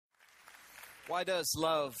Why does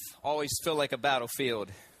love always feel like a battlefield?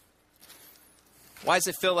 Why does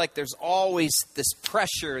it feel like there's always this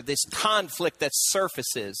pressure, this conflict that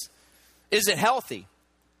surfaces? Is it healthy?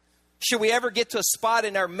 Should we ever get to a spot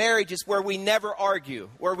in our marriages where we never argue,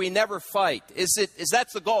 where we never fight? Is that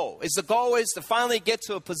the goal? Is the goal to finally get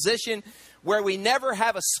to a position where we never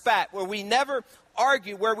have a spat, where we never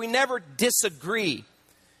argue, where we never disagree?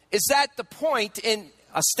 Is that the point in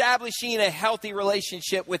establishing a healthy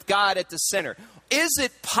relationship with God at the center? Is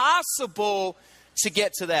it possible to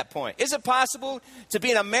get to that point? Is it possible to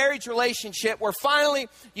be in a marriage relationship where finally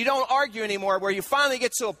you don't argue anymore, where you finally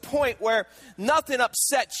get to a point where nothing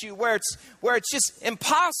upsets you, where it's just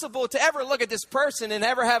impossible to ever look at this person and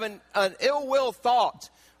ever have an ill will thought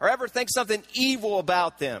or ever think something evil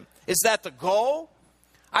about them? Is that the goal?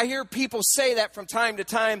 I hear people say that from time to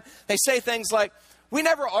time. They say things like, we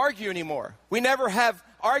never argue anymore. We never have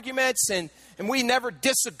arguments and we never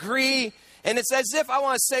disagree. And it's as if I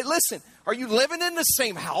want to say, listen, are you living in the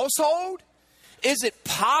same household? Is it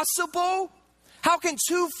possible? How can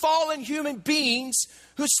two fallen human beings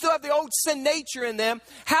who still have the old sin nature in them,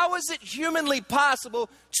 how is it humanly possible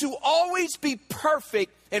to always be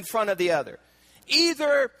perfect in front of the other?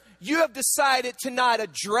 Either you have decided to not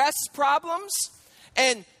address problems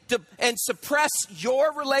and suppress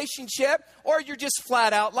your relationship, or you're just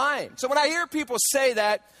flat out lying. So when I hear people say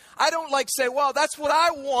that, I don't say, well, that's what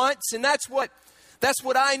I want and that's what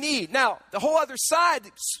I need. Now, the whole other side,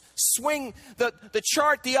 swing the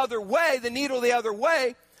chart the other way, the needle the other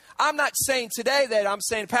way. I'm not saying today that. I'm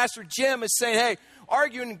saying Pastor Jim is saying, hey,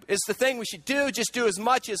 arguing is the thing we should do. Just do as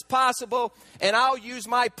much as possible. And I'll use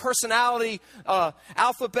my personality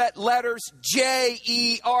alphabet letters,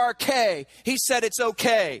 J-E-R-K. He said it's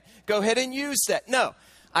okay. Go ahead and use that. No,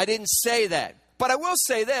 I didn't say that. But I will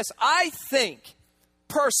say this. I think,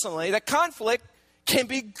 personally, that conflict can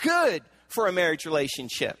be good for a marriage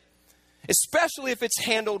relationship, especially if it's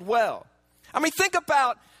handled well. I mean, think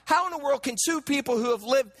about how in the world can two people who have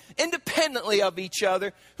lived independently of each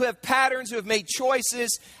other, who have patterns, who have made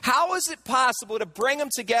choices, how is it possible to bring them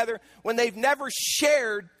together when they've never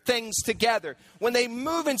shared things together? When they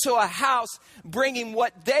move into a house bringing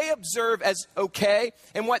what they observe as okay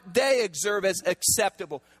and what they observe as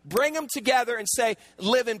acceptable. Bring them together and say,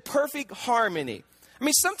 live in perfect harmony. I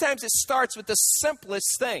mean, sometimes it starts with the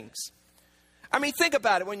simplest things. I mean, think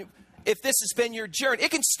about it. If this has been your journey, it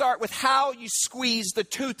can start with how you squeeze the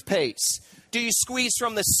toothpaste. Do you squeeze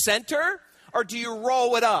from the center or do you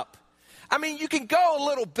roll it up? I mean, you can go a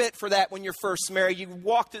little bit for that when you're first married. You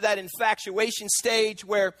walk through that infatuation stage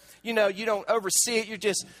where, you don't oversee it. You're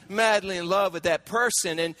just madly in love with that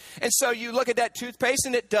person. And so you look at that toothpaste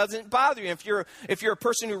and it doesn't bother you. If you're a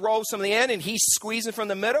person who rolls from the end and he's squeezing from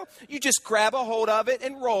the middle, you just grab a hold of it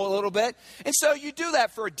and roll a little bit. And so you do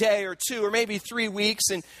that for a day or two or maybe 3 weeks.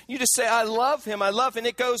 And you just say, I love him. I love him. And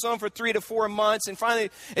it goes on for 3 to 4 months. And finally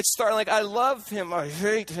it's starting like, I love him. I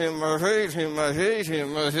hate him. I hate him. I hate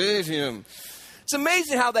him. I hate him. It's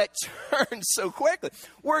amazing how that turns so quickly.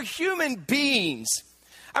 We're human beings.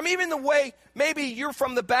 I mean, even the way maybe you're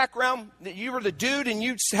from the background, that you were the dude and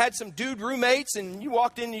you had some dude roommates and you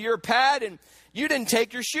walked into your pad and you didn't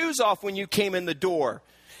take your shoes off when you came in the door.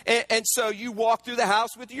 And so you walked through the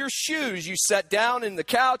house with your shoes. You sat down in the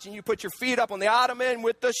couch and you put your feet up on the ottoman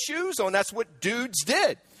with the shoes on. That's what dudes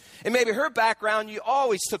did. And maybe her background, you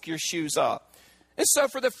always took your shoes off. And so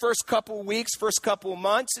for the first couple of weeks, first couple of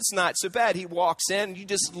months, it's not so bad. He walks in, you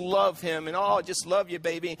just love him, and I just love you,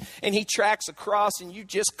 baby. And he tracks across, and you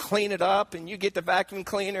just clean it up, and you get the vacuum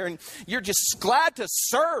cleaner, and you're just glad to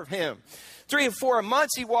serve him. 3 or 4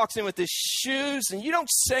 months, he walks in with his shoes, and you don't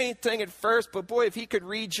say anything at first, but boy, if he could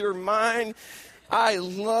read your mind, I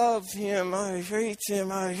love him, I hate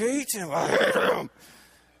him, I hate him, I hate him.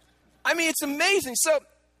 I mean, it's amazing. So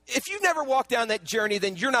if you've never walked down that journey,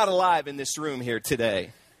 then you're not alive in this room here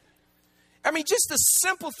today. I mean, just the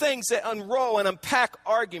simple things that unroll and unpack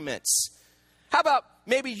arguments. How about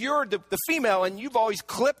maybe you're the female and you've always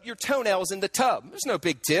clipped your toenails in the tub? There's no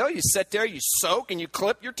big deal. You sit there, you soak, and you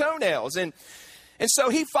clip your toenails. And so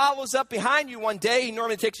he follows up behind you one day. He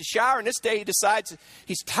normally takes a shower, and this day he decides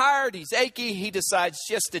he's tired, he's achy. He decides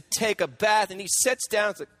just to take a bath, and he sits down.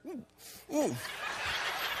 It's like, ooh.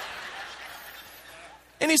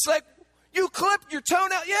 And he's like, you clipped your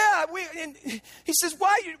toenail? Yeah. And he says,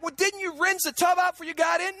 why? Didn't you rinse the tub out before you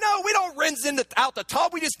got in? No, we don't rinse out the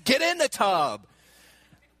tub. We just get in the tub.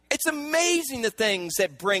 It's amazing the things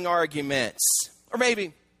that bring arguments. Or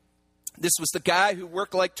maybe this was the guy who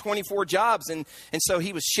worked like 24 jobs. And so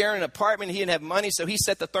he was sharing an apartment. He didn't have money. So he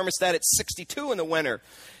set the thermostat at 62 in the winter.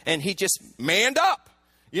 And he just manned up.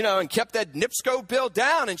 and kept that NIPSCO bill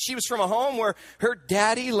down. And she was from a home where her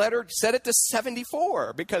daddy set it to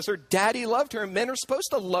 74 because her daddy loved her. And men are supposed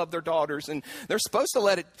to love their daughters, and they're supposed to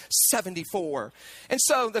let it 74. And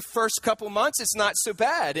so the first couple months, it's not so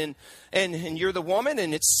bad. And you're the woman,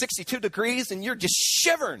 and it's 62 degrees, and you're just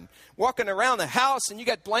shivering, walking around the house, and you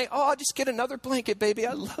got blanket. Oh, I'll just get another blanket, baby.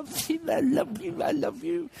 I love you. I love you. I love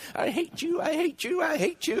you. I hate you. I hate you. I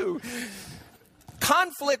hate you.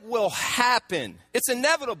 Conflict will happen. It's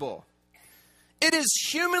inevitable. It is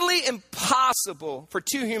humanly impossible for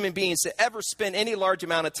two human beings to ever spend any large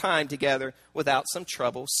amount of time together without some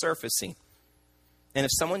trouble surfacing. And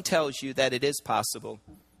if someone tells you that it is possible,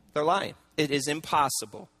 they're lying. It is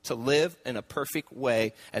impossible to live in a perfect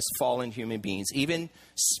way as fallen human beings, even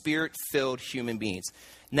spirit-filled human beings.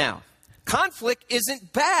 Now, conflict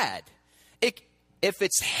isn't bad. If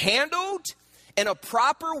it's handled in a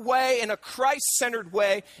proper way, in a Christ-centered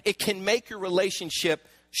way, it can make your relationship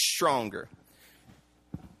stronger.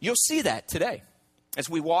 You'll see that today as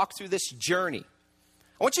we walk through this journey.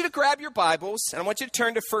 I want you to grab your Bibles, and I want you to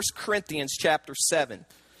turn to 1 Corinthians chapter 7. And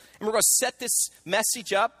we're going to set this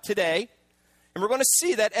message up today, and we're going to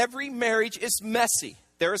see that every marriage is messy.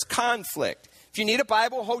 There is conflict. If you need a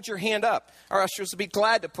Bible, hold your hand up. Our ushers will be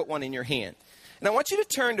glad to put one in your hand. And I want you to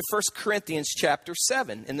turn to 1 Corinthians chapter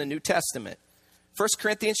 7 in the New Testament. 1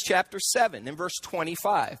 Corinthians chapter 7 and verse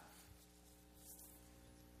 25.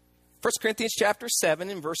 1 Corinthians chapter 7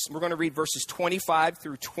 and we're going to read verses 25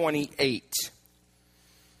 through 28.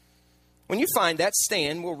 When you find that,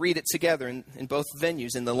 stand. We'll read it together in both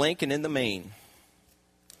venues, in the link and in the main.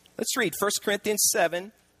 Let's read 1 Corinthians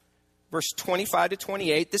 7, verse 25 to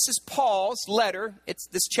 28. This is Paul's letter.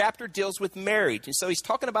 This chapter deals with marriage. And so he's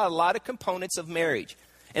talking about a lot of components of marriage.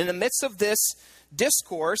 And in the midst of this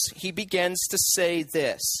discourse, he begins to say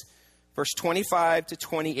this. Verse 25 to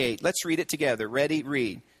 28. Let's read it together. Ready?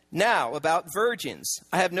 Read. Now, about virgins,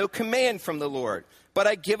 I have no command from the Lord, but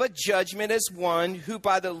I give a judgment as one who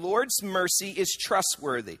by the Lord's mercy is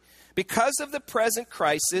trustworthy. Because of the present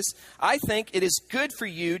crisis, I think it is good for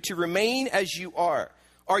you to remain as you are.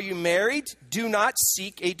 Are you married? Do not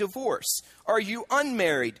seek a divorce. Are you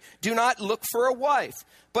unmarried? Do not look for a wife.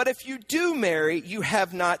 But if you do marry, you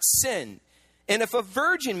have not sinned. And if a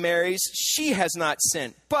virgin marries, she has not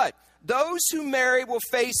sinned. But those who marry will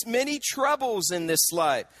face many troubles in this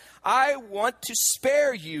life. I want to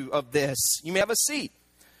spare you of this. You may have a seat.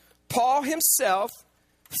 Paul himself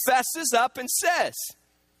fesses up and says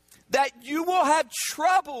that you will have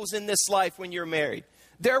troubles in this life when you're married.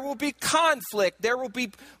 There will be conflict. There will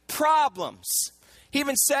be problems. He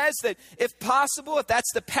even says that if possible, if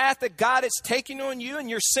that's the path that God is taking on you and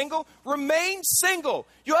you're single, remain single.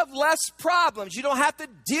 You have less problems. You don't have to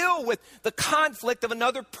deal with the conflict of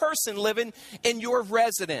another person living in your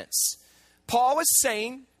residence. Paul is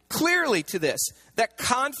saying clearly to this, that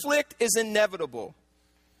conflict is inevitable.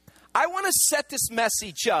 I want to set this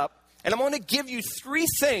message up, and I'm going to give you 3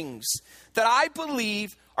 things that I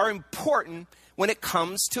believe are important when it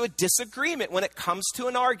comes to a disagreement, when it comes to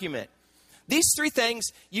an argument. These 3 things,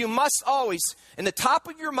 you must always, in the top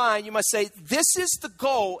of your mind, you must say, this is the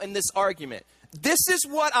goal in this argument. This is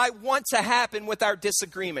what I want to happen with our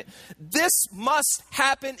disagreement. This must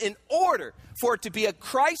happen in order for it to be a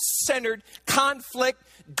Christ-centered conflict,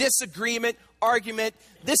 disagreement, argument.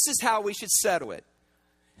 This is how we should settle it.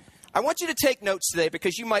 I want you to take notes today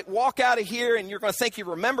because you might walk out of here and you're going to think you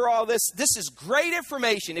remember all this. This is great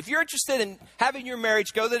information. If you're interested in having your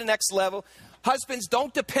marriage go to the next level, husbands,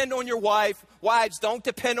 don't depend on your wife. Wives, don't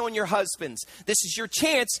depend on your husbands. This is your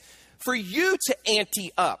chance for you to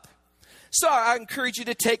ante up. So I encourage you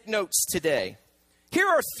to take notes today. Here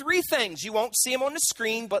are 3 things. You won't see them on the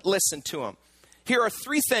screen, but listen to them. Here are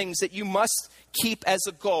 3 things that you must keep as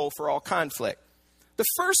a goal for all conflict. The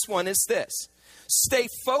first one is this. Stay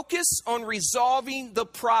focused on resolving the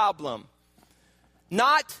problem,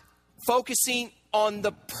 not focusing on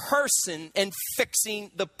the person and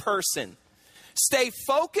fixing the person. Stay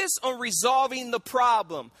focused on resolving the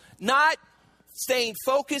problem, not staying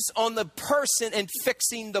focused on the person and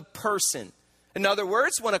fixing the person. In other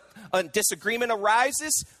words, when a disagreement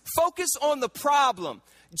arises, focus on the problem.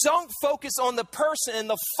 Don't focus on the person and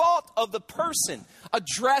the fault of the person.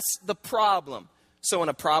 Address the problem. So when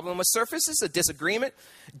a problem surfaces, a disagreement,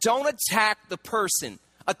 don't attack the person.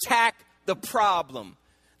 Attack the problem.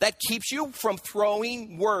 That keeps you from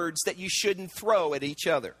throwing words that you shouldn't throw at each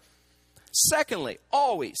other. Secondly,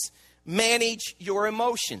 always manage your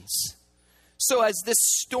emotions. So as this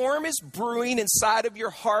storm is brewing inside of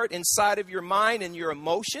your heart, inside of your mind and your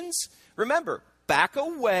emotions, remember, back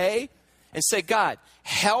away and say, God,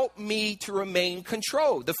 help me to remain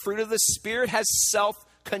controlled. The fruit of the Spirit has self-control.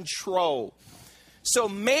 self-control. So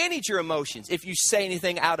manage your emotions. If you say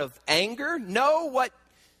anything out of anger, know what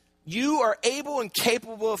you are able and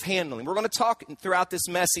capable of handling. We're going to talk throughout this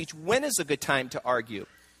message, when is a good time to argue?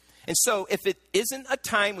 And so if it isn't a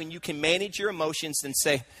time when you can manage your emotions, then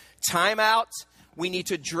say, time out, we need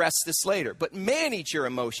to address this later. But manage your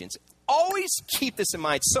emotions. Always keep this in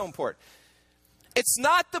mind. It's so important. It's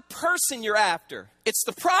not the person you're after. It's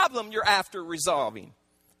the problem you're after resolving.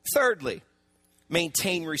 Thirdly,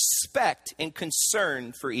 maintain respect and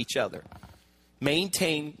concern for each other.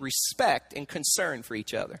 Maintain respect and concern for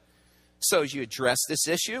each other. So as you address this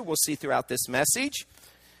issue, we'll see throughout this message,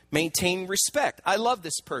 maintain respect. I love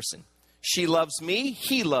this person. She loves me.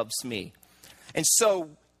 He loves me. And so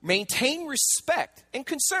maintain respect and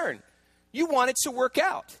concern. You want it to work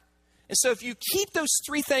out. And so if you keep those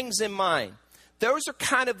three things in mind, those are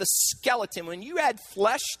kind of the skeleton. When you add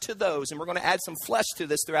flesh to those, and we're going to add some flesh to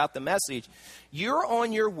this throughout the message, you're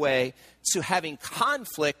on your way to having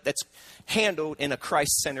conflict that's handled in a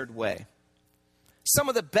Christ-centered way. Some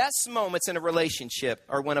of the best moments in a relationship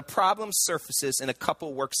are when a problem surfaces and a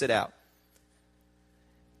couple works it out.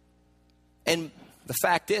 And the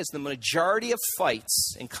fact is, the majority of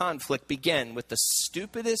fights and conflict begin with the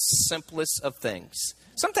stupidest, simplest of things.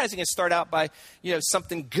 Sometimes it can start out by,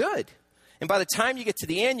 something good. And by the time you get to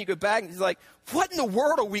the end, you go back and you're like, what in the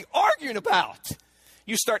world are we arguing about?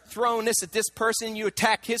 You start throwing this at this person. You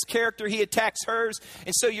attack his character. He attacks hers.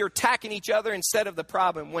 And so you're attacking each other instead of the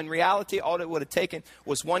problem. When in reality, all it would have taken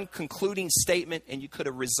was one concluding statement and you could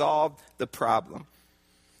have resolved the problem.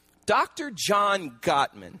 Dr. John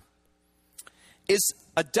Gottman is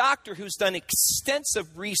a doctor who's done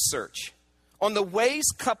extensive research on the ways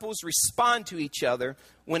couples respond to each other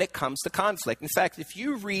when it comes to conflict. In fact, if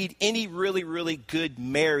you read any really, really good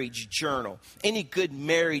marriage journal, any good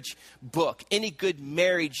marriage book, any good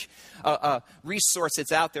marriage resource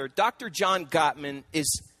that's out there, Dr. John Gottman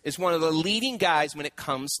is one of the leading guys when it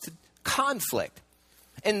comes to conflict.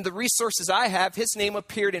 And the resources I have, his name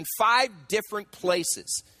appeared in 5 different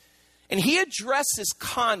places. And he addresses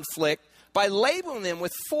conflict by labeling them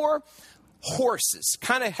with 4 horses.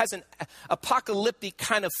 Kind of has an apocalyptic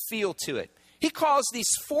kind of feel to it. He calls these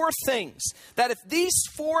 4 things that if these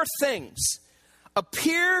 4 things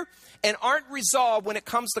appear and aren't resolved when it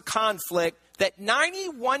comes to conflict, that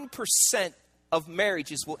 91% of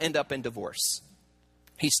marriages will end up in divorce.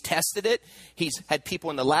 He's tested it. He's had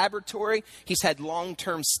people in the laboratory. He's had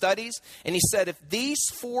long-term studies. And he said if these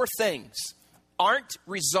 4 things aren't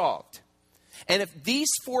resolved, and if these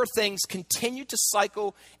 4 things continue to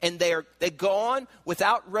cycle and they go on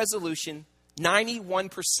without resolution,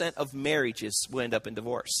 91% of marriages will end up in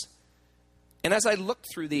divorce. And as I looked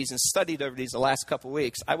through these and studied over these the last couple of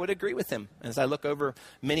weeks, I would agree with him. As I look over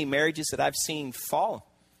many marriages that I've seen fall,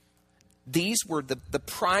 these were the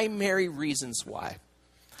primary reasons why.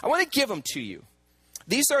 I want to give them to you.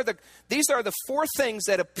 These are the 4 things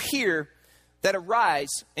that arise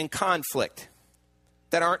in conflict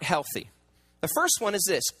that aren't healthy. The first one is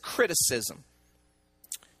this: criticism.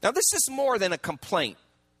 Now, this is more than a complaint.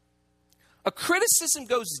 A criticism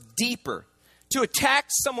goes deeper to attack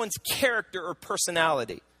someone's character or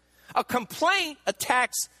personality. A complaint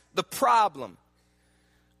attacks the problem.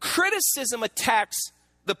 Criticism attacks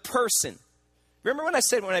the person. Remember when I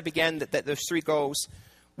said when I began that those 3 goals?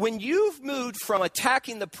 When you've moved from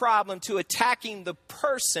attacking the problem to attacking the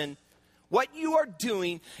person, what you are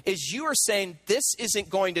doing is you are saying this isn't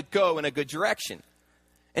going to go in a good direction.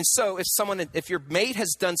 And so if your mate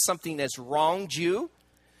has done something that's wronged you,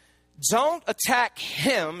 don't attack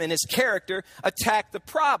him and his character, attack the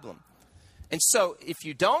problem. And so if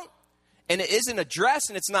you don't, and it isn't addressed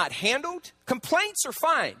and it's not handled, complaints are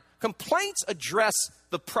fine. Complaints address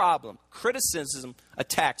the problem. Criticism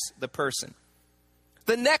attacks the person.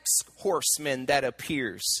 The next horseman that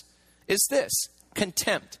appears is this: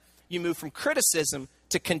 contempt. You move from criticism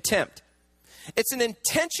to contempt. You're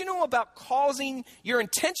intentional about causing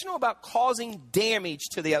damage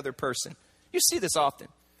to the other person. You see this often.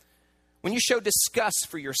 When you show disgust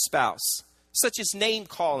for your spouse, such as name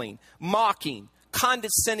calling, mocking,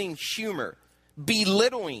 condescending humor,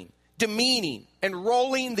 belittling, demeaning, and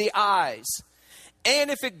rolling the eyes.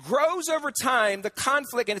 And if it grows over time, the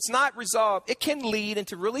conflict, and it's not resolved, it can lead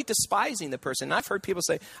into really despising the person. And I've heard people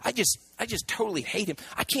say, I just totally hate him.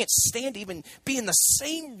 I can't stand to even be in the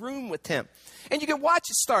same room with him. And you can watch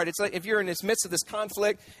it start. It's like if you're in the midst of this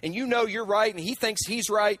conflict and you know you're right and he thinks he's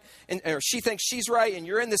right or she thinks she's right, and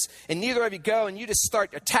you're in this and neither of you go, and you just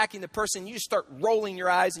start attacking the person. You just start rolling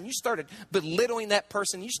your eyes and you start belittling that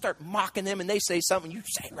person. You start mocking them and they say something, you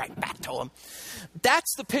say it right back to them.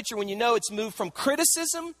 That's the picture when you know it's moved from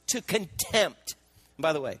criticism to contempt.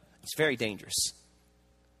 By the way, it's very dangerous.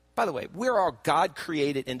 By the way, we're all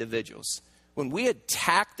God-created individuals. When we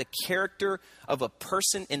attack the character of a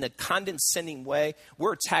person in a condescending way,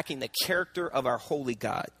 we're attacking the character of our holy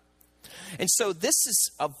God. And so this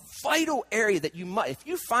is a vital area that you might, if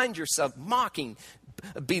you find yourself mocking,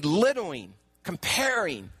 belittling,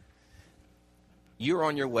 comparing, you're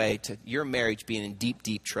on your way to your marriage being in deep,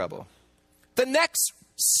 deep trouble. The next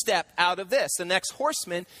step out of this, the next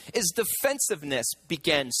horseman, is defensiveness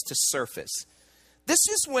begins to surface. This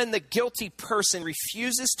is when the guilty person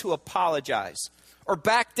refuses to apologize or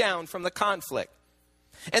back down from the conflict.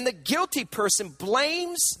 And the guilty person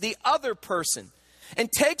blames the other person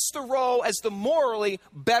and takes the role as the morally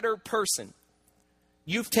better person.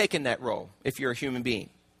 You've taken that role if you're a human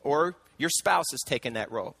being, or your spouse has taken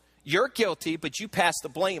that role. You're guilty, but you pass the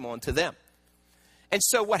blame on to them. And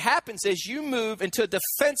so what happens is you move into a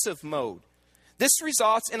defensive mode. This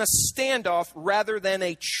results in a standoff rather than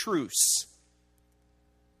a truce.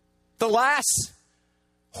 The last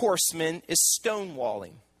horseman is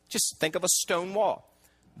stonewalling. Just think of a stone wall.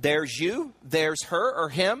 There's you, there's her or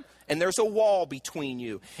him, and there's a wall between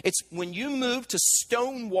you. It's when you move to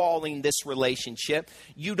stonewalling this relationship,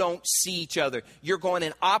 you don't see each other. You're going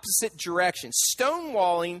in opposite directions.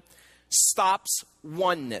 Stonewalling stops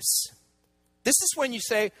oneness. This is when you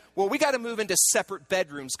say, well, we got to move into separate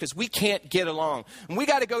bedrooms because we can't get along. And we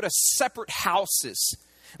got to go to separate houses.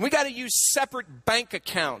 We got to use separate bank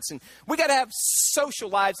accounts, and we got to have social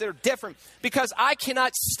lives that are different because I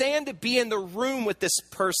cannot stand to be in the room with this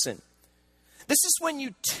person. This is when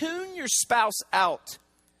you tune your spouse out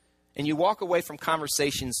and you walk away from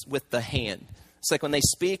conversations with the hand. It's like when they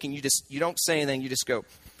speak and you don't say anything, you just go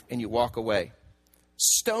and you walk away.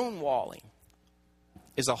 Stonewalling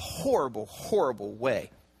is a horrible, horrible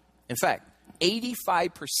way. In fact,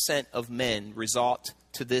 85% of men resort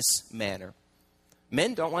to this manner.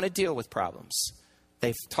 Men don't want to deal with problems.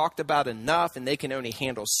 They've talked about enough and they can only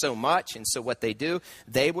handle so much. And so what they do,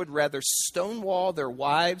 they would rather stonewall their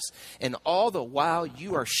wives. And all the while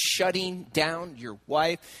you are shutting down your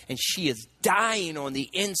wife and she is dying on the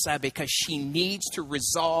inside because she needs to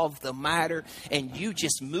resolve the matter. And you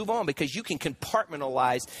just move on because you can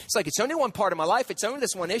compartmentalize. It's like, it's only one part of my life. It's only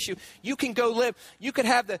this one issue. You can go live. You could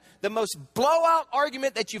have the most blowout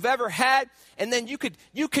argument that you've ever had. And then you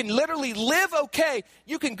can literally live okay.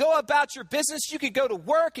 You can go about your business. You could go to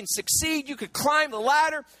work and succeed. You could climb the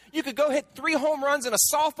ladder. You could go hit 3 home runs in a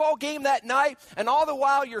softball game that night. And all the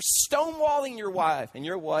while you're stonewalling your wife. And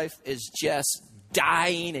your wife is just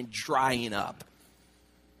dying and drying up.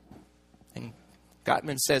 And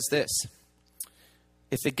Gottman says this: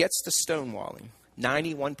 if it gets to stonewalling,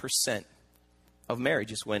 91% of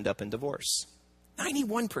marriages will end up in divorce.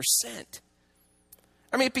 91%.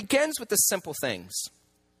 I mean, it begins with the simple things.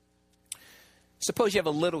 Suppose you have a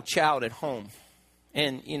little child at home,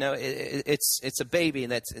 and you know it's a baby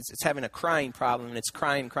and it's having a crying problem, and it's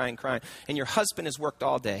crying, and your husband has worked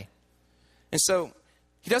all day, and so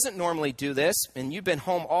he doesn't normally do this, and you've been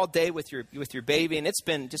home all day with your baby, and it's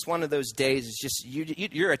been just one of those days. It's just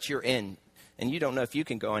you're at your end, and you don't know if you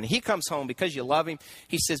can go. And he comes home because you love him.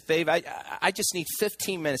 He says, "Babe, I just need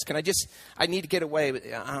 15 minutes. I need to get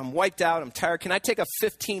away. I'm wiped out. I'm tired. Can I take a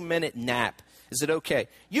 15-minute nap? Is it okay?"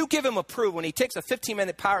 You give him approval when he takes a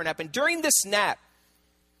 15-minute power nap, and during this nap,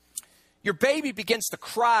 your baby begins to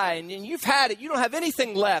cry, and you've had it. You don't have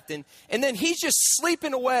anything left, and then he's just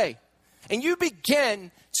sleeping away. And you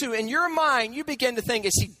begin to, in your mind, you begin to think,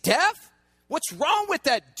 is he deaf? What's wrong with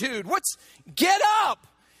that dude? Get up.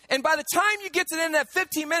 And by the time you get to the end of that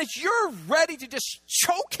 15 minutes, you're ready to just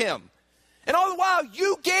choke him. And all the while,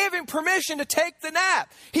 you gave him permission to take the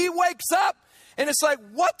nap. He wakes up, and it's like,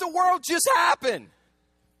 what the world just happened?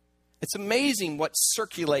 It's amazing what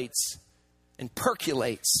circulates and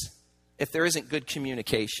percolates if there isn't good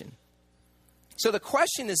communication. So the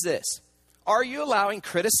question is this: are you allowing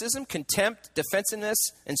criticism, contempt, defensiveness,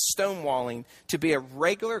 and stonewalling to be a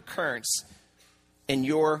regular occurrence in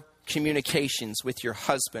your communications with your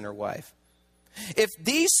husband or wife? If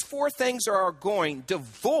these 4 things are going,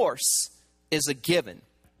 divorce is a given.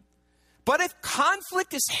 But if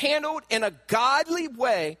conflict is handled in a godly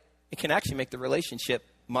way, it can actually make the relationship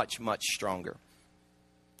much, much stronger.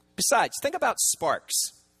 Besides, think about sparks.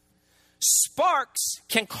 Sparks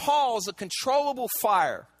can cause a controllable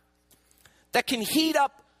fire that can heat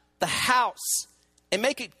up the house and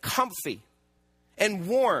make it comfy and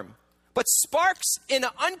warm. But sparks in an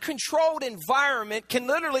uncontrolled environment can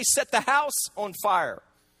literally set the house on fire.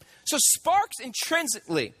 So sparks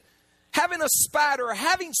intrinsically having a spatter or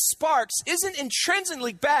having sparks isn't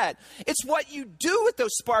intrinsically bad. It's what you do with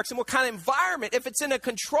those sparks and what kind of environment. If it's in a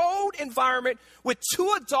controlled environment with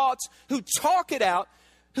two adults who talk it out,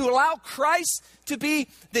 who allow Christ to be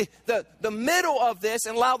the middle of this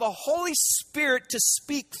and allow the Holy Spirit to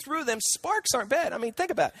speak through them, sparks aren't bad. I mean,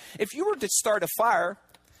 think about it. If you were to start a fire,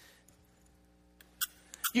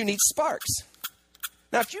 you need sparks.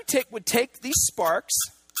 Now, if you would take these sparks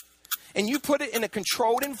and you put it in a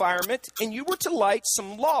controlled environment and you were to light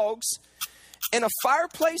some logs in a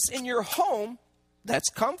fireplace in your home, that's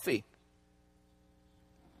comfy.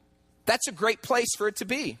 That's a great place for it to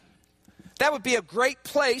be. That would be a great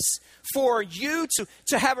place for you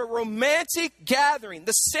to have a romantic gathering.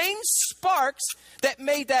 The same sparks that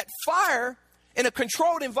made that fire in a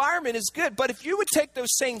controlled environment is good. But if you would take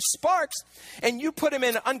those same sparks and you put them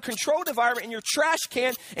in an uncontrolled environment in your trash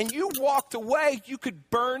can and you walked away, you could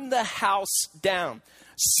burn the house down.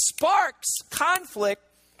 Sparks, conflict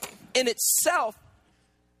in itself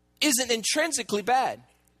isn't intrinsically bad.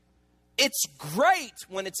 It's great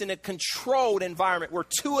when it's in a controlled environment where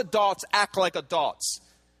two adults act like adults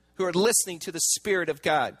who are listening to the Spirit of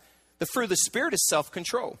God. The fruit of the Spirit is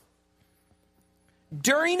self-control.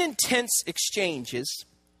 During intense exchanges,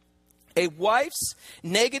 a wife's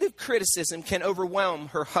negative criticism can overwhelm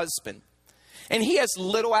her husband, and he has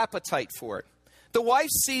little appetite for it. The wife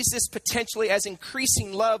sees this potentially as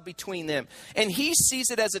increasing love between them, and he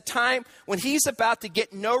sees it as a time when he's about to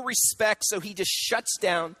get no respect, so he just shuts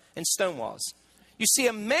down and stonewalls. You see,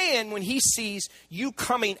 a man, when he sees you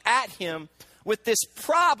coming at him with this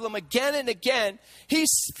problem again and again, he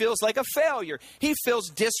feels like a failure. He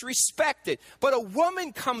feels disrespected. But a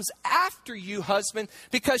woman comes after you, husband,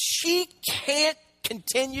 because she can't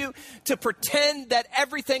continue to pretend that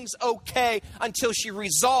everything's okay until she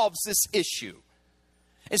resolves this issue.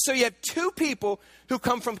 And so you have two people who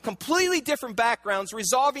come from completely different backgrounds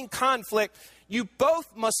resolving conflict. You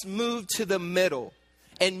both must move to the middle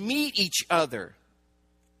and meet each other.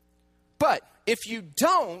 But if you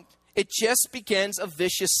don't, it just begins a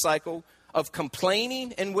vicious cycle of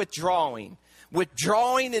complaining and withdrawing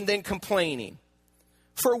and then complaining.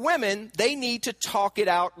 For women, they need to talk it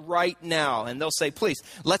out right now. And they'll say, please,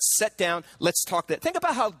 let's sit down, let's talk that. Think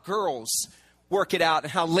about how girls work it out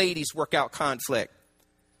and how ladies work out conflict.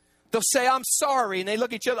 They'll say, I'm sorry. And they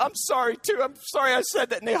look at each other. I'm sorry, too. I'm sorry I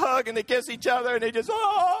said that. And they hug and they kiss each other. And they just,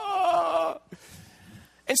 oh.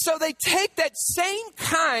 And so they take that same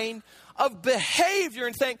kind of behavior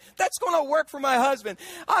and think, that's going to work for my husband.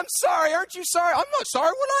 I'm sorry. Aren't you sorry? I'm not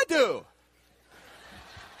sorry. What'd I do?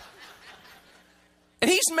 And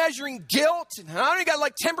he's measuring guilt. And I only got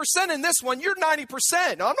like 10% in this one. You're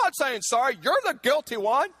 90%. No, I'm not saying sorry. You're the guilty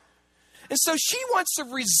one. And so she wants to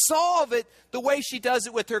resolve it the way she does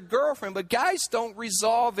it with her girlfriend. But guys don't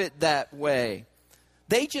resolve it that way.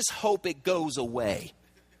 They just hope it goes away.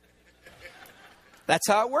 That's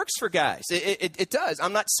how it works for guys. It does.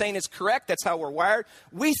 I'm not saying it's correct. That's how we're wired.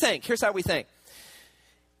 We think. Here's how we think.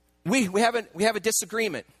 We have a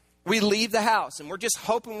disagreement. We leave the house, and we're just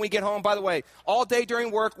hoping when we get home. By the way, all day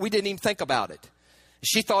during work, we didn't even think about it.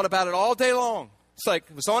 She thought about it all day long. It's like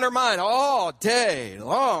it was on her mind all day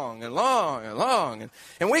long and long and long.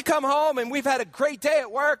 And we come home, and we've had a great day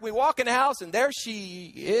at work. We walk in the house, and there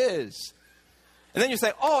she is. And then you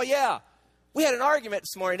say, oh, yeah, we had an argument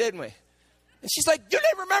this morning, didn't we? And she's like, you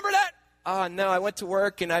didn't remember that? No, I went to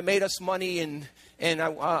work, and I made us money, and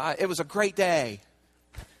it was a great day.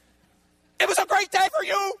 It was a great day for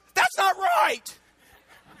you? That's not right.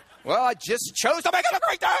 Well, I just chose to make it a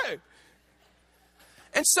great day.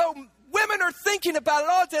 And so women are thinking about it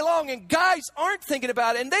all day long, and guys aren't thinking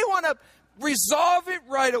about it, and they want to resolve it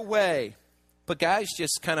right away. But guys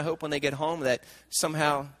just kind of hope when they get home that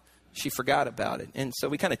somehow she forgot about it. And so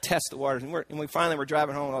we kind of test the waters, and we finally we're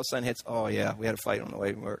driving home, and all of a sudden hits, oh, yeah, we had a fight on the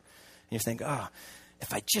way to work. And you think, oh,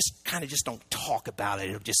 if I just don't talk about it,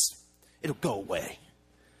 it'll go away.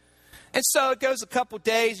 And so it goes a couple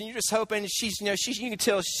days, and you're just hoping you can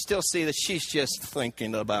still see that she's just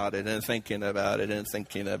thinking about it and thinking about it and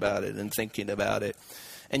thinking about it and thinking about it.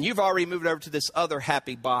 And you've already moved over to this other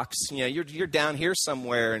happy box. You're down here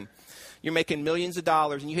somewhere, and you're making millions of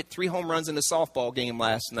dollars, and you hit 3 home runs in a softball game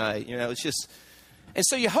last night. It's just, and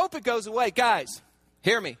so you hope it goes away. Guys,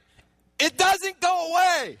 hear me. It doesn't go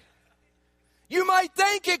away. You might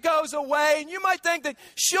think it goes away, and you might think that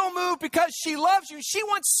she'll move because she loves you. She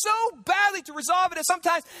wants so badly to resolve it, and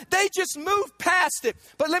sometimes they just move past it.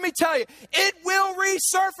 But let me tell you, it will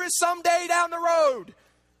resurface someday down the road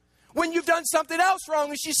when you've done something else wrong.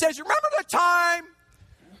 And she says, remember the time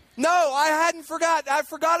No, I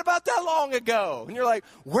forgot about that long ago. And you're like,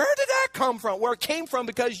 where did that come from? Where it came from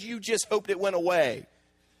because you just hoped it went away.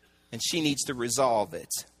 And she needs to resolve it.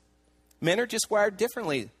 Men are just wired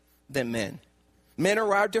differently than men. Men are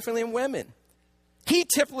wired differently than women. He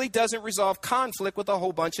typically doesn't resolve conflict with a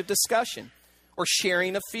whole bunch of discussion or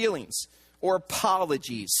sharing of feelings or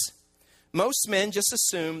apologies. Most men just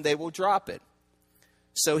assume they will drop it.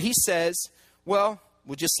 So he says, well,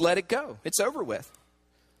 we'll just let it go. It's over with.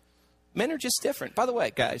 Men are just different. By the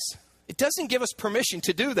way, guys, it doesn't give us permission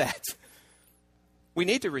to do that. We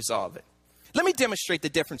need to resolve it. Let me demonstrate the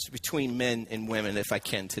difference between men and women, if I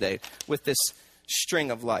can, today, with this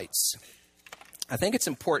string of lights. I think it's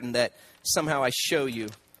important that somehow I show you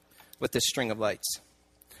with this string of lights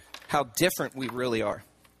how different we really are.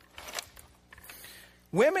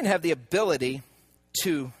 Women have the ability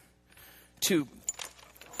to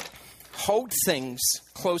hold things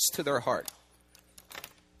close to their heart.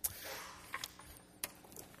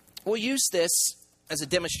 We'll use this as a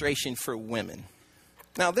demonstration for women.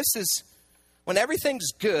 Now, this is when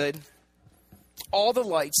everything's good, all the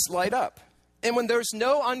lights light up. And when there's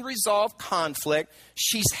no unresolved conflict,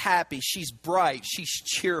 she's happy, she's bright, she's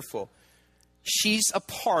cheerful. She's a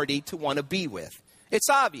party to want to be with. It's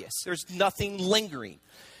obvious. There's nothing lingering.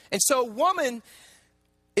 And so a woman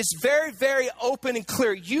is very, very open and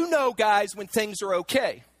clear. You know, guys, when things are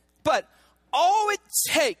okay. But all it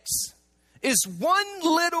takes is one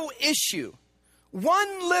little issue,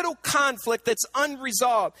 one little conflict that's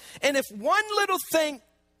unresolved. And if one little thing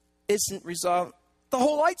isn't resolved, the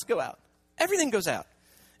whole lights go out. Everything goes out.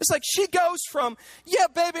 It's like she goes from, yeah,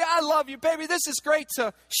 baby, I love you, baby, this is great,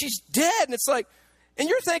 to she's dead. And it's like, and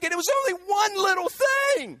you're thinking it was only one little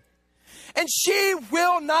thing. And she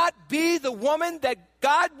will not be the woman that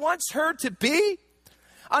God wants her to be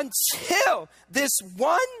until this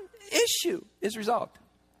one issue is resolved.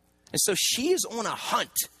 And so she is on a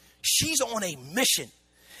hunt. She's on a mission.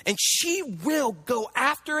 And she will go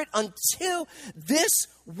after it until this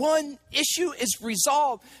one issue is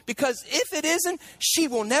resolved. Because if it isn't, she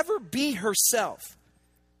will never be herself.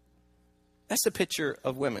 That's the picture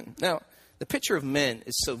of women. Now, the picture of men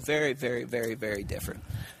is so very, very, very, very different.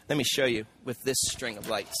 Let me show you with this string of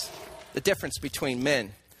lights the difference between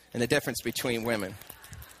men and the difference between women.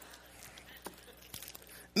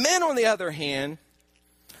 Men, on the other hand,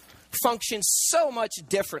 function so much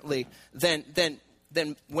differently than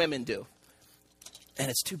women do. And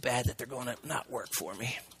it's too bad that they're going to not work for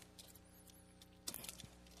me.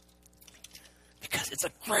 Because it's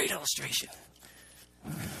a great illustration.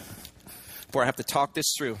 Boy, I have to talk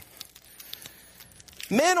this through.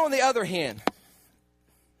 Men, on the other hand,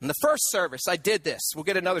 in the first service, I did this. We'll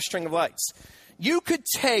get another string of lights. You could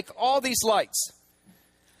take all these lights,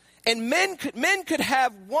 and men could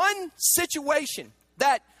have one situation,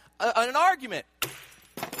 that an argument,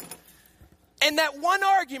 and that one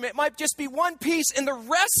argument might just be one piece, and the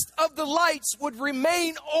rest of the lights would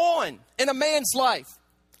remain on in a man's life.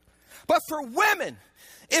 But for women,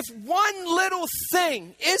 if one little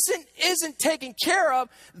thing isn't taken care of,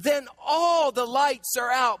 then all the lights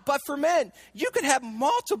are out. But for men, you could have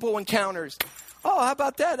multiple encounters. Oh, how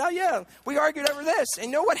about that? Oh, yeah, we argued over this. And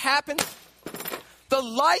you know what happened? The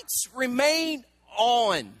lights remain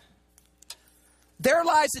on. There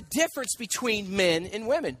lies a difference between men and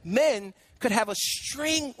women. Men could have a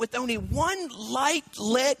string with only one light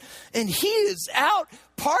lit, and he is out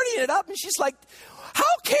partying it up, and she's like, how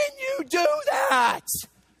can you do that?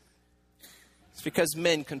 It's because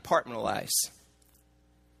men compartmentalize.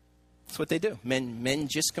 That's what they do. Men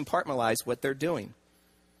just compartmentalize what they're doing.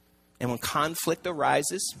 And when conflict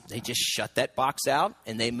arises, they just shut that box out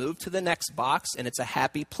and they move to the next box, and it's a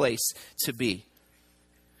happy place to be.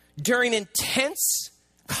 During intense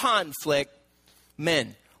conflict,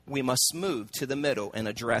 men, we must move to the middle and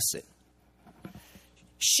address it.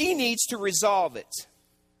 She needs to resolve it,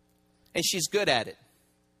 and she's good at it.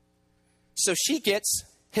 So she gets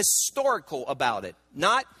historical about it.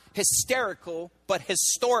 Not hysterical, but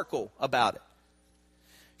historical about it.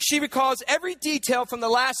 She recalls every detail from the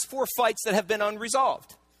last 4 fights that have been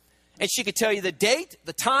unresolved. And she could tell you the date,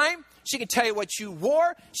 the time. She can tell you what you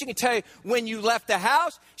wore. She can tell you when you left the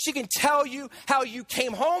house. She can tell you how you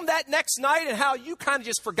came home that next night and how you kind of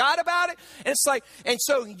just forgot about it. And it's like, and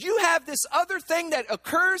so you have this other thing that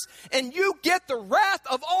occurs, and you get the wrath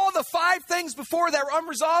of all the 5 things before that were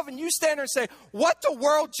unresolved, and you stand there and say, what the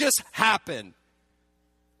world just happened?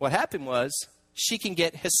 What happened was she can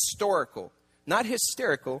get historical. Not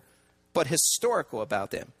hysterical, but historical about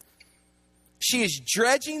them. She is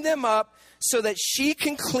dredging them up so that she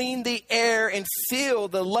can clean the air and feel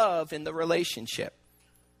the love in the relationship.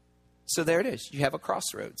 So there it is. You have a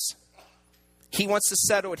crossroads. He wants to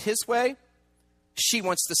settle it his way. She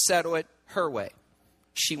wants to settle it her way.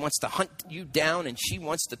 She wants to hunt you down, and she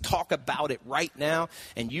wants to talk about it right now.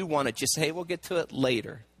 And you want to just say, hey, we'll get to it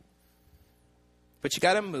later. But you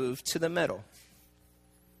got to move to the middle.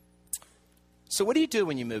 So what do you do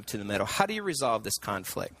when you move to the middle? How do you resolve this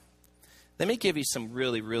conflict? Let me give you some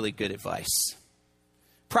really, really good advice.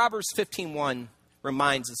 Proverbs 15:1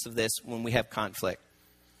 reminds us of this when we have conflict.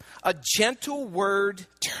 A gentle word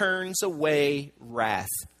turns away wrath.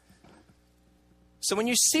 So when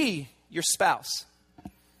you see your spouse,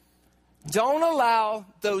 don't allow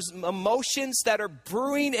those emotions that are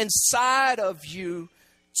brewing inside of you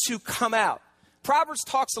to come out. Proverbs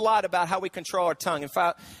talks a lot about how we control our tongue. In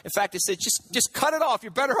fact, it says just cut it off.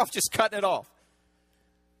 You're better off just cutting it off.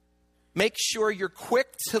 Make sure you're quick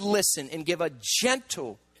to listen and give a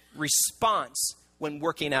gentle response when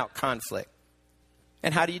working out conflict.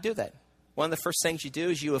 And how do you do that? One of the first things you do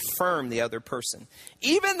is you affirm the other person.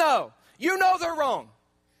 Even though you know they're wrong.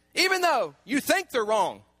 Even though you think they're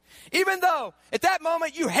wrong. Even though at that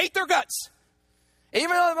moment you hate their guts.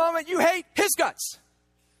 Even at the moment you hate his guts.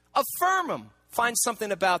 Affirm them. Find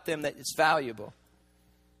something about them that is valuable.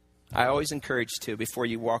 I always encourage to, before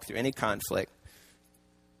you walk through any conflict,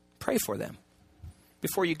 pray for them.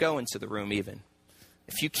 Before you go into the room even.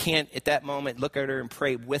 If you can't at that moment look at her and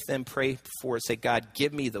pray with them, pray for it. Say, God,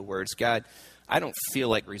 give me the words. God, I don't feel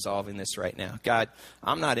like resolving this right now. God,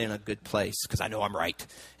 I'm not in a good place because I know I'm right.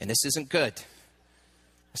 And this isn't good.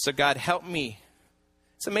 So God, help me.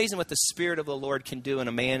 It's amazing what the Spirit of the Lord can do in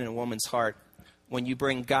a man and a woman's heart when you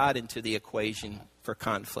bring God into the equation for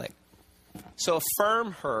conflict. So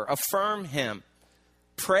affirm her, affirm him.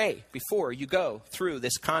 Pray before you go through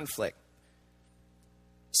this conflict.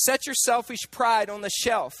 Set your selfish pride on the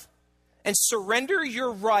shelf and surrender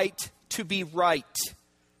your right to be right.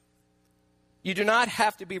 You do not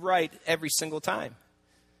have to be right every single time.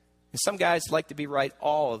 And some guys like to be right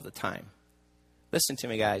all of the time. Listen to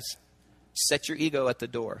me, guys. Set your ego at the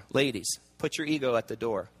door. Ladies, put your ego at the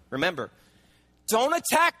door. Remember, don't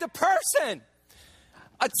attack the person.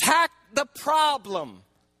 Attack the problem.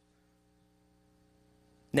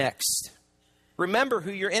 Next, remember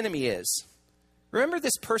who your enemy is. Remember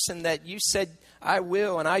this person that you said, I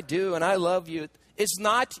will and I do and I love you, is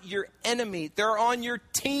not your enemy. They're on your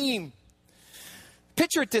team.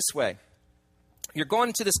 Picture it this way. You're going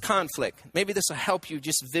into this conflict. Maybe this will help you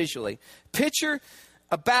just visually. Picture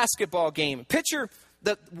a basketball game. Picture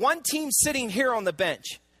the one team sitting here on the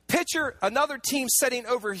bench. Picture another team sitting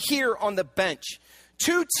over here on the bench.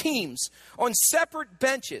 Two teams on separate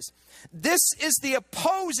benches. This is the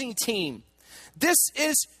opposing team. This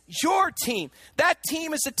is your team. That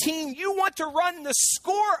team is a team you want to run the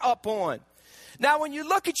score up on. Now, when you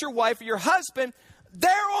look at your wife or your husband,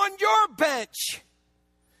 they're on your bench.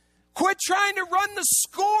 Quit trying to run the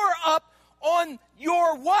score up on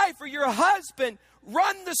your wife or your husband.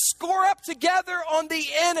 Run the score up together on the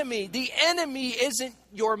enemy. The enemy isn't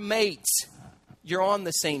your mate. You're on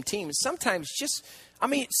the same team. And sometimes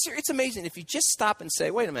it's amazing if you just stop and say,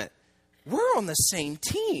 wait a minute, we're on the same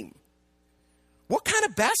team. What kind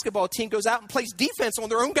of basketball team goes out and plays defense on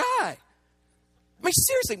their own guy? I mean,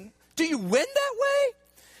 seriously, do you win that way?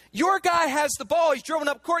 Your guy has the ball. He's driven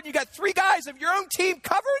up court, and you got three guys of your own team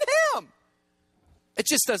covering him. It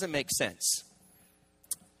just doesn't make sense.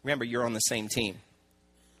 Remember, you're on the same team.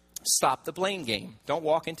 Stop the blame game. Don't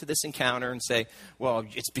walk into this encounter and say, well,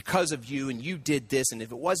 it's because of you, and you did this, and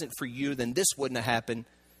if it wasn't for you, then this wouldn't have happened.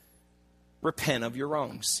 Repent of your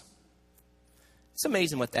wrongs. It's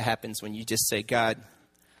amazing what that happens when you just say, God,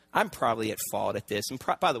 I'm probably at fault at this. And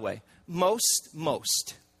by the way, most,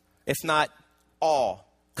 if not all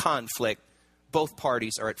conflict, both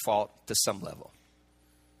parties are at fault to some level.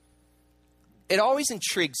 It always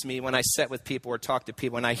intrigues me when I sit with people or talk to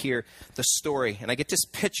people and I hear the story and I get this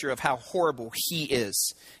picture of how horrible he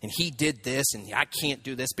is. And he did this and I can't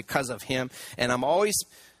do this because of him. And I'm always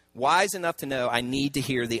wise enough to know I need to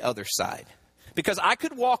hear the other side. Because I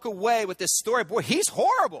could walk away with this story, boy, he's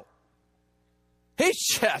horrible. He's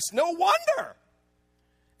just no wonder.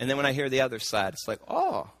 And then when I hear the other side, it's like,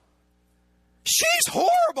 oh, she's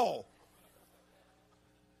horrible.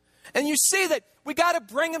 And you see that we got to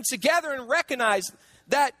bring them together and recognize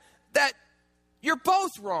that you're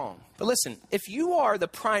both wrong. But listen, if you are the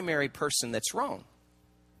primary person that's wrong,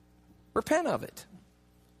 repent of it.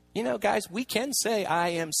 You know, guys, we can say, I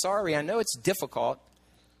am sorry. I know it's difficult.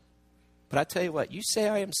 But I tell you what, you say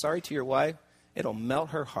I am sorry to your wife, it'll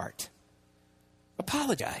melt her heart.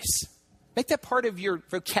 Apologize. Make that part of your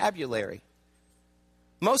vocabulary.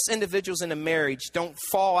 Most individuals in a marriage don't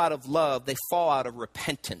fall out of love, they fall out of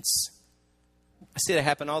repentance. I see that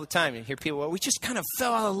happen all the time. You hear people, well, we just kind of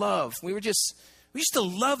fell out of love. We used to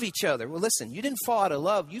love each other. Well, listen, you didn't fall out of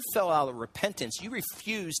love. You fell out of repentance. You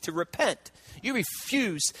refused to repent. You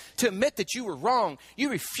refused to admit that you were wrong. You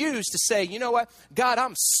refused to say, you know what, God,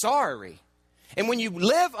 I'm sorry. And when you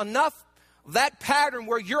live enough that pattern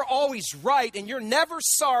where you're always right and you're never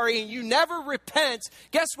sorry and you never repent,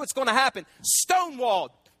 guess what's going to happen? Stonewalled.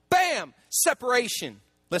 Bam! Separation.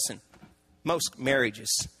 Listen, most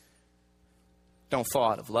marriages don't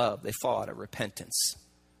fall out of love. They fall out of repentance.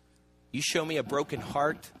 You show me a broken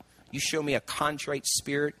heart. You show me a contrite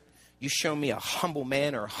spirit. You show me a humble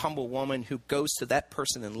man or a humble woman who goes to that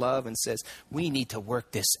person in love and says, we need to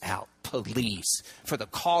work this out, please. For the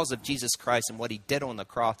cause of Jesus Christ and what he did on the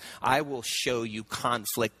cross, I will show you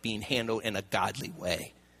conflict being handled in a godly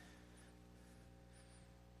way.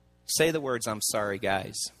 Say the words, I'm sorry,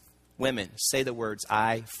 guys. Women, say the words,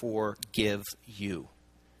 I forgive you.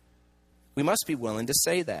 We must be willing to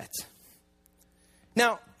say that.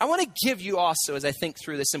 Now, I want to give you also, as I think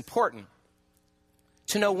through this, important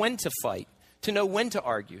to know when to fight, to know when to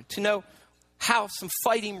argue, to know how some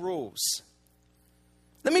fighting rules.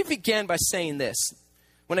 Let me begin by saying this.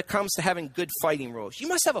 When it comes to having good fighting rules, you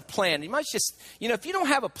must have a plan. You must just, if you don't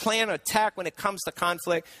have a plan or attack when it comes to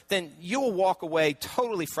conflict, then you will walk away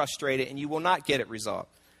totally frustrated and you will not get it resolved.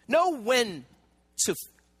 Know when to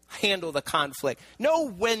handle the conflict. Know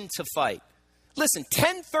when to fight. Listen,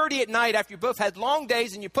 10:30 at night after you both had long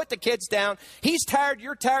days and you put the kids down, he's tired,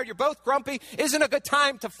 you're both grumpy, isn't a good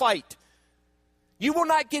time to fight. You will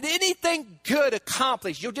not get anything good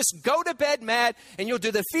accomplished. You'll just go to bed mad and you'll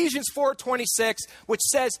do the Ephesians 4:26, which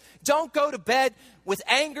says, don't go to bed with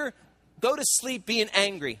anger, go to sleep being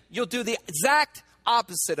angry. You'll do the exact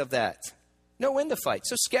opposite of that. Know when to fight.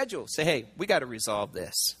 So schedule. Say, hey, we got to resolve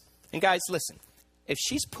this. And guys, listen, if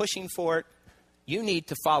she's pushing for it, you need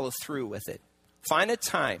to follow through with it. Find a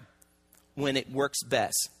time when it works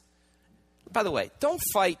best. By the way, don't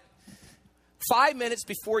fight 5 minutes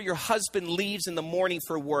before your husband leaves in the morning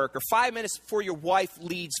for work or 5 minutes before your wife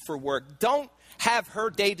leaves for work. Don't have her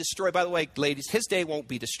day destroyed. By the way, ladies, his day won't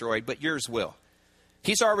be destroyed, but yours will.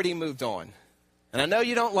 He's already moved on. And I know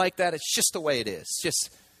you don't like that. It's just the way it is.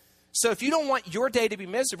 So if you don't want your day to be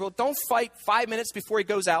miserable, don't fight 5 minutes before he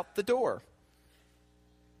goes out the door.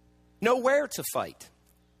 Know where to fight.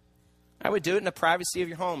 I would do it in the privacy of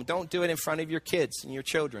your home. Don't do it in front of your kids and your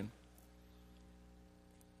children.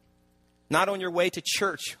 Not on your way to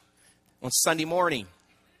church on Sunday morning.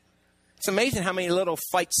 It's amazing how many little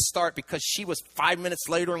fights start because she was 5 minutes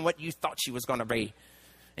later than what you thought she was going to be.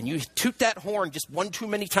 And you toot that horn just one too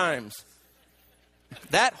many times.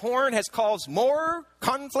 That horn has caused more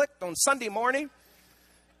conflict on Sunday morning.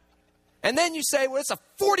 And then you say, well, it's the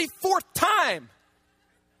 44th time.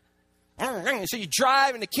 So you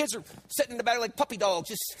drive and the kids are sitting in the back like puppy dogs,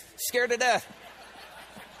 just scared to death.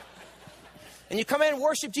 And you come in and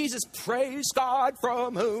worship Jesus. Praise God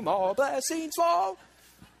from whom all blessings flow.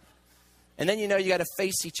 And then you know you got to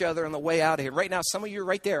face each other on the way out of here. Right now, some of you are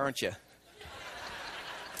right there, aren't you?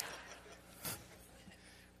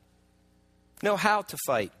 Know how to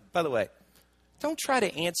fight. By the way, don't try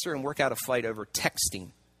to answer and work out a fight over texting.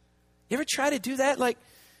 You ever try to do that?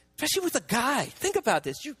 Especially with a guy. Think about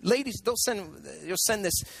this. You ladies, you'll send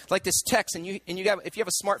this like this text, and you got, if you have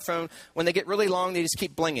a smartphone, when they get really long, they just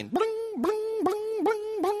keep blinging, bling, bling, bling,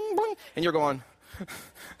 bling, bling, bling, and you're going.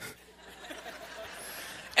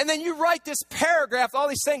 And then you write this paragraph, all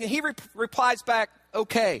these things, and he replies back,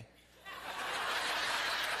 okay.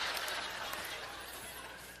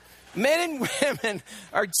 Men and women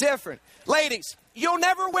are different. Ladies, you'll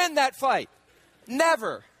never win that fight.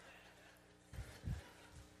 Never.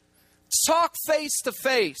 Talk face to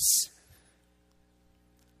face.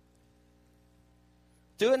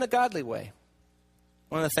 Do it in a godly way.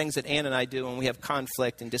 One of the things that Ann and I do when we have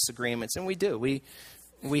conflict and disagreements, and we do,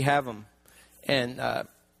 we have them, and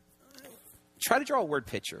try to draw a word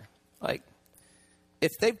picture. Like,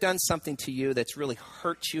 if they've done something to you that's really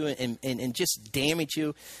hurt you and just damaged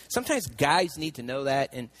you, sometimes guys need to know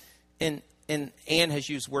that. And Ann has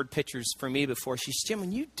used word pictures for me before. She said, Jim,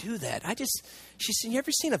 when you do that, she said, you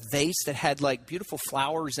ever seen a vase that had like beautiful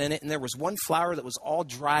flowers in it? And there was one flower that was all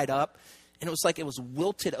dried up and it was like it was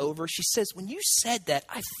wilted over. She says, when you said that,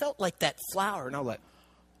 I felt like that flower. And I was like,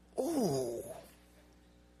 oh,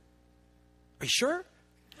 are you sure?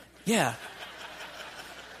 Yeah.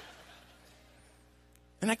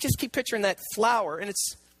 And I just keep picturing that flower. And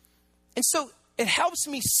so it helps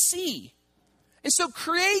me see. And so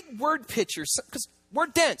create word pictures, because we're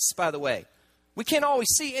dense, by the way. We can't always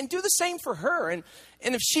see. And do the same for her. And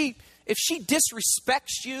if she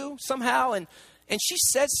disrespects you somehow and and she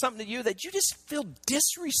says something to you that you just feel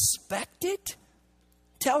disrespected,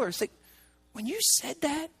 tell her, say, when you said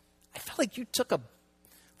that, I felt like you took a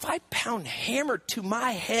 5-pound hammer to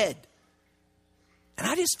my head. And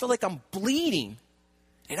I just feel like I'm bleeding.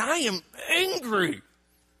 And I am angry.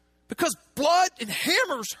 Because blood and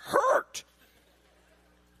hammers hurt.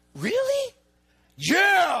 Really?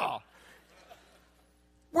 Yeah.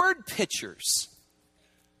 Word pictures.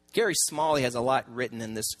 Gary Smalley has a lot written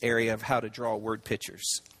in this area of how to draw word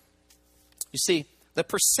pictures. You see, the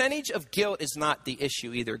percentage of guilt is not the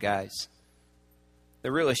issue either, guys.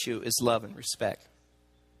 The real issue is love and respect.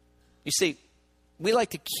 You see, we like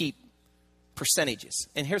to keep percentages.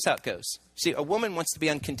 And here's how it goes. See, a woman wants to be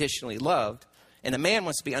unconditionally loved, and a man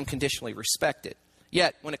wants to be unconditionally respected.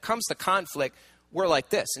 Yet, when it comes to conflict, we're like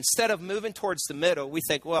this. Instead of moving towards the middle, we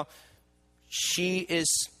think, well, she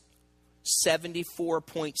is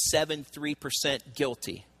 74.73%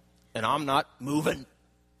 guilty, and I'm not moving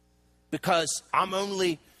because I'm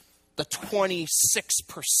only the 26%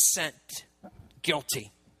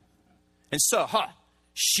 guilty. And so,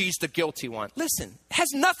 she's the guilty one. Listen, it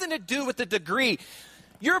has nothing to do with the degree.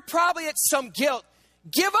 You're probably at some guilt.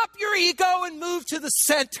 Give up your ego and move to the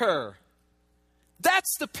center.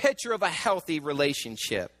 That's the picture of a healthy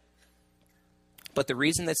relationship. But the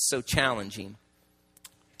reason that's so challenging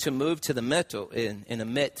to move to the middle and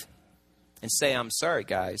admit and say, I'm sorry,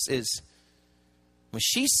 guys, is when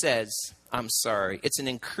she says, I'm sorry, it's an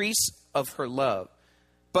increase of her love.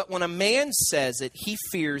 But when a man says it, he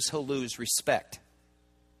fears he'll lose respect.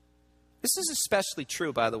 This is especially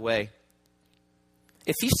true, by the way.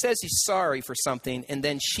 If he says he's sorry for something and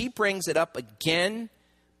then she brings it up again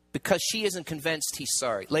because she isn't convinced he's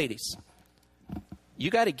sorry. Ladies, you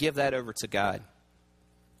got to give that over to God.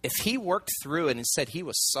 If he worked through it and said he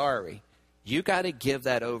was sorry, you got to give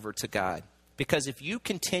that over to God. Because if you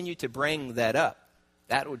continue to bring that up,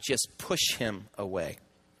 that will just push him away.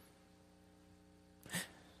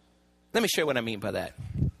 Let me show you what I mean by that.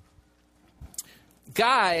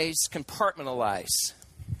 Guys compartmentalize.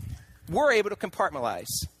 We're able to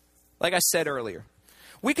compartmentalize. Like I said earlier,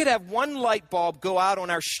 we could have one light bulb go out on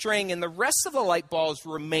our string and the rest of the light bulbs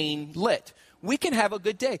remain lit. We can have a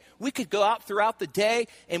good day. We could go out throughout the day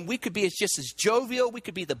and we could be just as jovial. We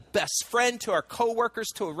could be the best friend to our coworkers,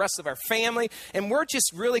 to the rest of our family, and we're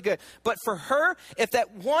just really good. But for her, if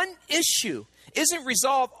that one issue isn't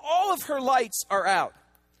resolved, all of her lights are out.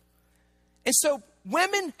 And so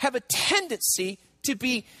women have a tendency to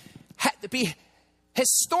be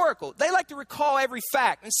historical. They like to recall every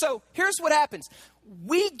fact. And so here's what happens.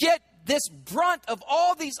 We get this brunt of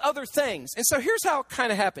all these other things. And so here's how it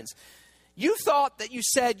kind of happens. You thought that you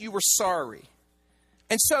said you were sorry.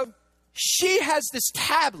 And so she has this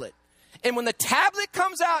tablet. And when the tablet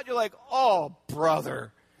comes out, you're like, oh,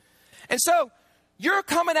 brother. And so you're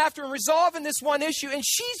coming after and resolving this one issue. And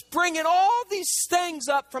she's bringing all these things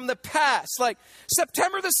up from the past. Like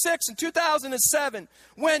September the 6th in 2007,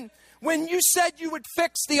 when you said you would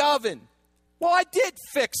fix the oven. Well, I did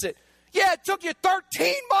fix it. Yeah, it took you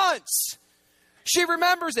 13 months. She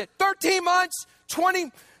remembers it. 13 months,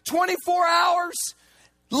 24 hours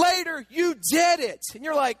later, you did it. And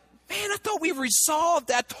you're like, man, I thought we resolved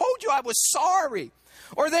that. I told you I was sorry.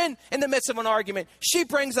 Or then, in the midst of an argument, she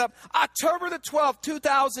brings up October the 12th,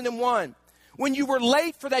 2001, when you were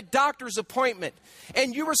late for that doctor's appointment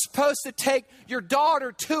and you were supposed to take your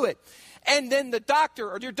daughter to it. And then the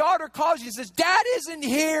doctor or your daughter calls you and says, Dad isn't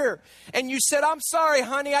here. And you said, I'm sorry,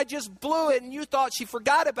 honey, I just blew it. And you thought she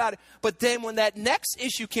forgot about it. But then when that next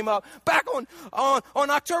issue came up, back on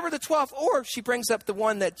October the 12th, or she brings up the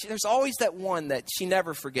one that, there's always that one that she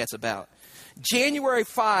never forgets about. January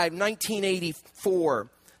 5, 1984,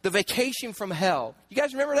 the vacation from hell. You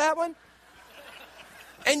guys remember that one?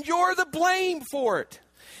 And you're the blame for it.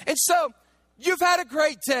 And so you've had a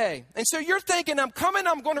great day. And so you're thinking, I'm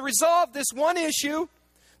going to resolve this one issue,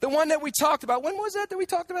 the one that we talked about. When was that we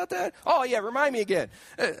talked about that? Oh, yeah, remind me again.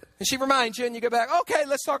 And she reminds you and you go back, okay,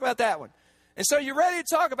 let's talk about that one. And so you're ready to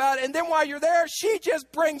talk about it. And then while you're there, she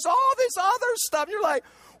just brings all this other stuff. And you're like,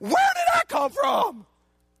 where did that come from?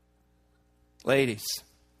 Ladies,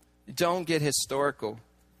 don't get historical.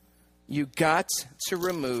 You got to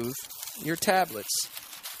remove your tablets.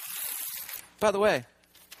 By the way,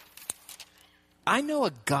 I know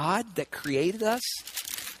a God that created us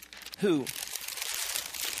who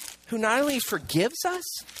not only forgives us,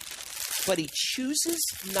 but he chooses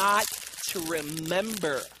not to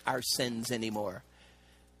remember our sins anymore.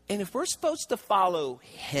 And if we're supposed to follow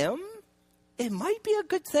him, it might be a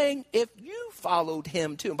good thing if you followed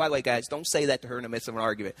him too. And by the way, guys, don't say that to her in the midst of an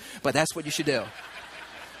argument, but that's what you should do.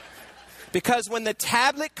 Because when the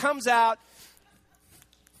tablet comes out,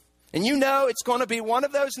 And you know it's going to be one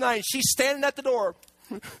of those nights. She's standing at the door.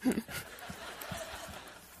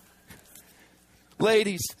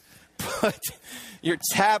 Ladies, put your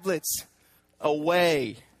tablets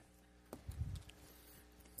away.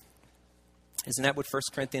 Isn't that what 1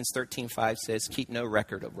 Corinthians 13:5 says? Keep no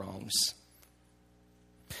record of wrongs.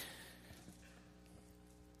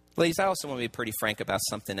 Ladies, I also want to be pretty frank about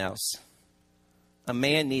something else. A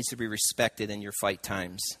man needs to be respected in your fight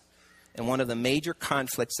times. And one of the major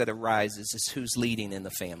conflicts that arises is who's leading in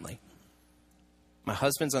the family. My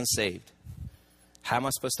husband's unsaved. How am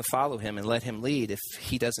I supposed to follow him and let him lead if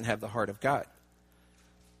he doesn't have the heart of God?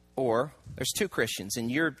 Or there's two Christians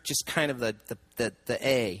and you're just kind of the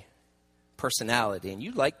A personality and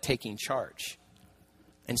you like taking charge.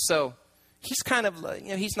 And so he's kind of,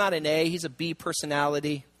 he's not an A, he's a B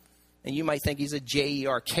personality. And you might think he's a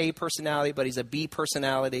J-E-R-K personality, but he's a B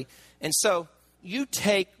personality. And so you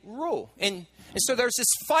take rule. And so there's this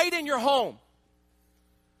fight in your home.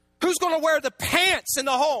 Who's going to wear the pants in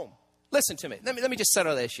the home? Listen to me. Let me just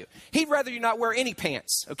settle the issue. He'd rather you not wear any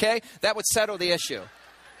pants, okay? That would settle the issue.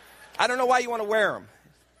 I don't know why you want to wear them.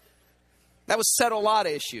 That would settle a lot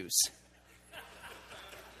of issues.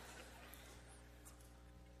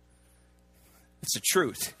 It's the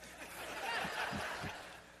truth.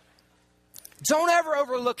 Don't ever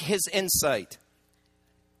overlook his insight.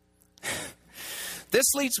 This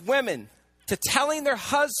leads women to telling their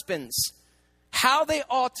husbands how they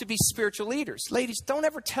ought to be spiritual leaders. Ladies, don't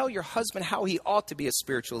ever tell your husband how he ought to be a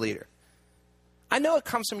spiritual leader. I know it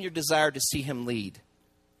comes from your desire to see him lead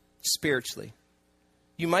spiritually.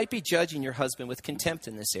 You might be judging your husband with contempt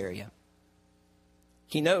in this area.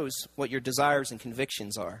 He knows what your desires and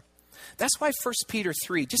convictions are. That's why 1 Peter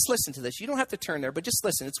 3, just listen to this. You don't have to turn there, but just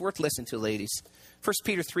listen. It's worth listening to, ladies. 1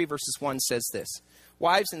 Peter 3 verses 1 says this.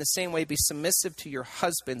 Wives, in the same way, be submissive to your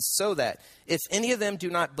husbands so that if any of them do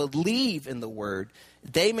not believe in the word,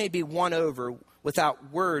 they may be won over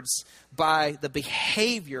without words by the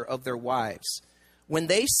behavior of their wives. When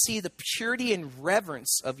they see the purity and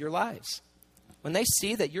reverence of your lives, when they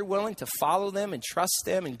see that you're willing to follow them and trust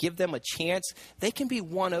them and give them a chance, they can be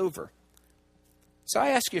won over. So I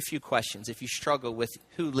ask you a few questions if you struggle with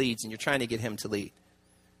who leads and you're trying to get him to lead.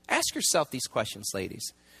 Ask yourself these questions,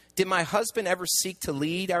 ladies. Did my husband ever seek to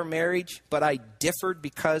lead our marriage, but I differed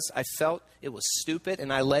because I felt it was stupid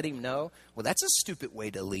and I let him know? Well, that's a stupid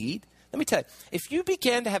way to lead. Let me tell you, if you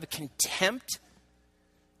begin to have a contempt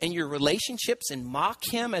in your relationships and mock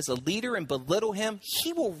him as a leader and belittle him,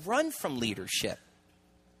 he will run from leadership.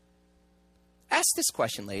 Ask this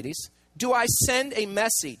question, ladies. Do I send a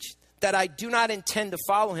message that I do not intend to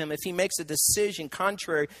follow him if he makes a decision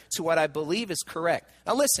contrary to what I believe is correct?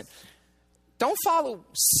 Now listen, don't follow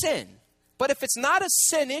sin. But if it's not a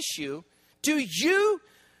sin issue, do you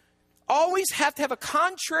always have to have a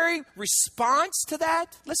contrary response to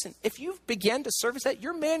that? Listen, if you begin to service that,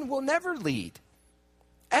 your man will never lead.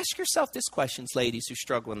 Ask yourself these questions, ladies who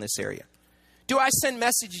struggle in this area. Do I send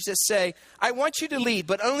messages that say, I want you to lead,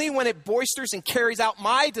 but only when it boisters and carries out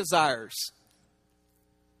my desires?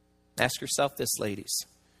 Ask yourself this, ladies.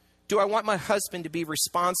 Do I want my husband to be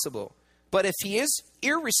responsible? But if he is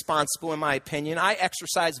irresponsible, in my opinion, I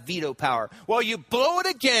exercise veto power. Well, you blow it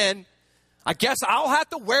again. I guess I'll have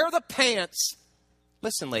to wear the pants.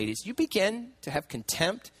 Listen, ladies, you begin to have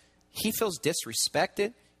contempt. He feels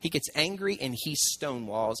disrespected. He gets angry and he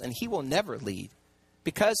stonewalls, and he will never lead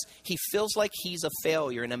because he feels like he's a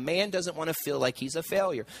failure. And a man doesn't want to feel like he's a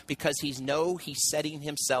failure because he's setting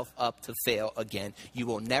himself up to fail again. You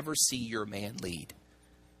will never see your man lead.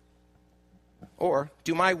 Or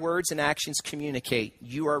do my words and actions communicate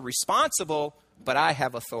you are responsible, but I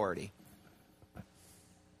have authority?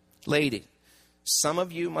 Lady, some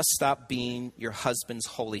of you must stop being your husband's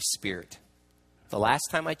Holy Spirit. The last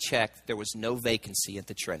time I checked, there was no vacancy at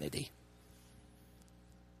the Trinity.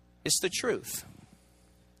 It's the truth.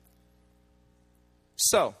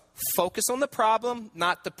 So, focus on the problem,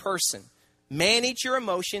 not the person. Manage your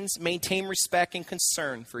emotions, maintain respect and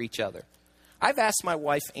concern for each other. I've asked my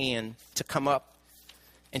wife, Ann, to come up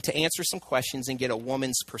and to answer some questions and get a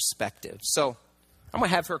woman's perspective. So, I'm going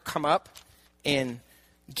to have her come up and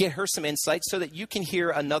get her some insight so that you can hear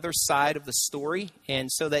another side of the story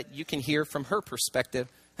and so that you can hear from her perspective.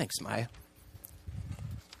 Thanks, Maya.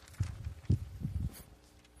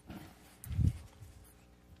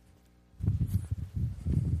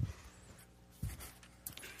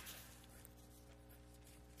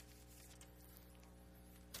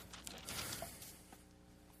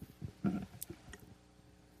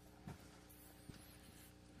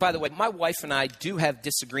 By the way, my wife and I do have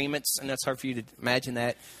disagreements, and that's hard for you to imagine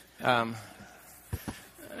that.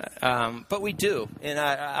 But we do. And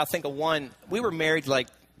I think of one. We were married like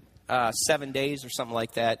 7 days or something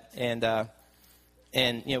like that.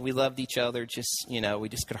 And we loved each other. Just, we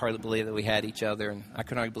just could hardly believe that we had each other. And I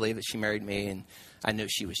couldn't hardly believe that she married me. And I knew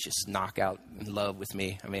she was just knockout in love with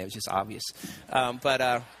me. I mean, it was just obvious.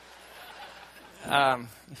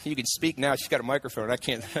 You can speak now. She's got a microphone. I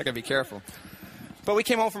got to be careful. But we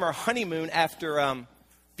came home from our honeymoon after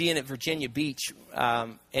being at Virginia Beach,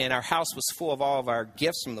 and our house was full of all of our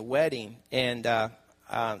gifts from the wedding. And there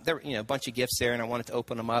were, a bunch of gifts there, and I wanted to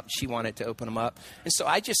open them up. She wanted to open them up. And so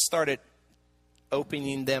I just started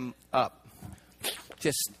opening them up,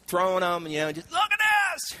 just throwing them, just, look at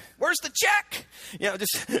this. Where's the check?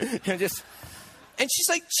 Just. And she's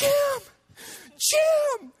like, Jim,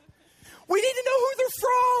 we need to know who they're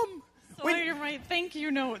from. So you're right, thank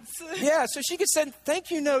you notes. Yeah, so she could send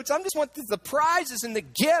thank you notes. I just want the prizes and the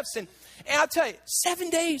gifts. And I'll tell you,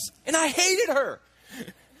 7 days, and I hated her.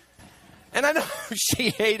 And I know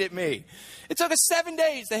she hated me. It took us 7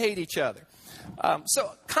 days to hate each other.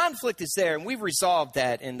 So conflict is there, and we've resolved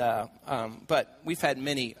that. But we've had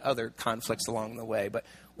many other conflicts along the way. But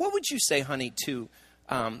what would you say, honey, to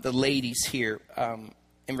the ladies here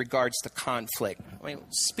in regards to conflict? I mean,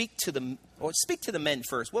 speak to the men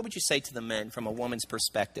first. What would you say to the men from a woman's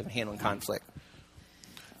perspective handling conflict?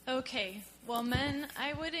 Okay. Well, men,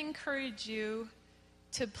 I would encourage you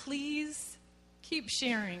to please keep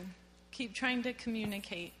sharing. Keep trying to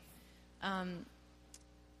communicate.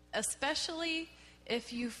 Especially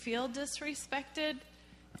if you feel disrespected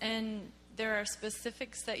and there are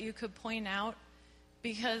specifics that you could point out,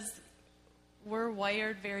 because we're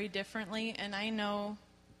wired very differently, and I know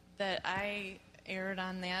that I erred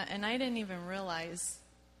on that, and I didn't even realize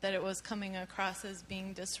that it was coming across as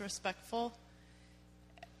being disrespectful.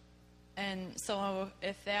 And so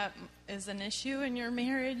if that is an issue in your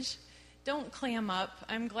marriage, don't clam up.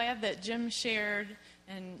 I'm glad that Jim shared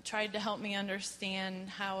and tried to help me understand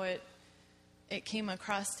how it came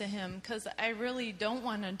across to him, because I really don't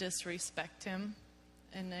want to disrespect him,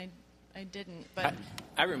 and I didn't. But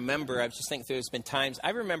I remember, I was just thinking there's been times,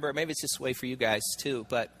 maybe it's this way for you guys too,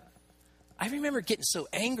 but I remember getting so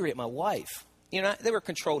angry at my wife. They were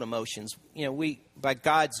controlled emotions. By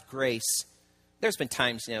God's grace, there's been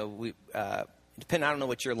times, depending, I don't know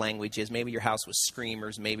what your language is. Maybe your house was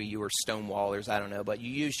screamers. Maybe you were stonewallers. I don't know. But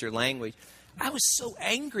you used your language. I was so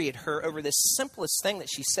angry at her over this simplest thing that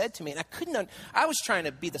she said to me. And I was trying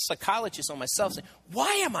to be the psychologist on myself, saying,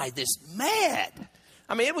 why am I this mad?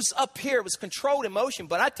 I mean, it was up here. It was controlled emotion.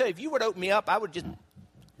 But I tell you, if you would open me up, I would just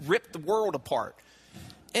rip the world apart.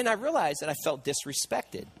 And I realized that I felt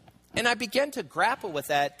disrespected. And I began to grapple with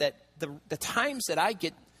that the times that I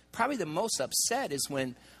get probably the most upset is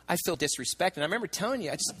when I feel disrespected. And I remember telling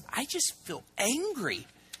you, I just feel angry.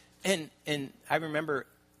 And I remember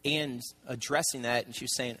Ann addressing that, and she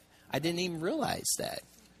was saying, I didn't even realize that.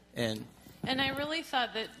 And I really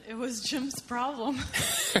thought that it was Jim's problem.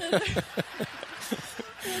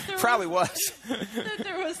 Probably was. That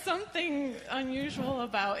there was something unusual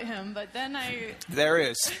about him, but then There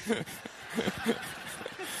is.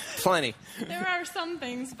 Plenty. There are some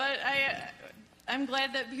things, but I'm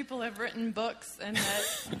glad that people have written books, and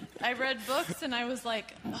that I read books and I was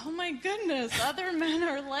like, oh my goodness, other men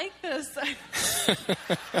are like this.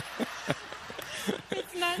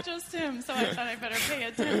 It's not just him, so I thought I better pay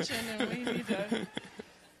attention, and we need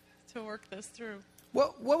to work this through.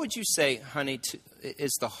 What would you say, honey,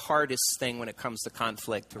 is the hardest thing when it comes to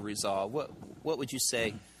conflict to resolve? What would you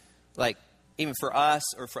say, like, even for us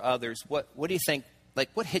or for others, what do you think, like,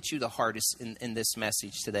 what hits you the hardest in this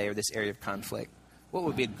message today or this area of conflict? What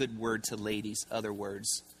would be a good word to ladies, other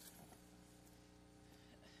words?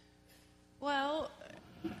 Well,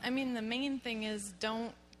 I mean, the main thing is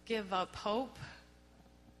don't give up hope.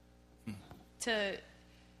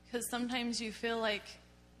 Because sometimes you feel like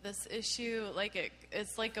this issue, like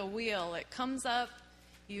it's like a wheel. It comes up,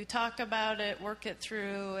 you talk about it, work it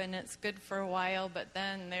through, and it's good for a while, but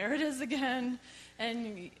then there it is again.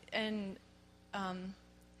 And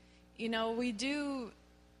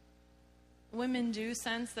women do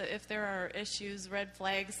sense that if there are issues, red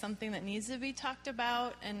flags, something that needs to be talked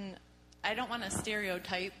about. And I don't want to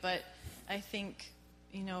stereotype, but I think,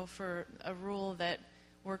 for a rule that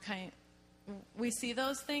we see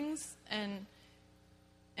those things and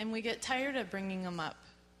we get tired of bringing them up.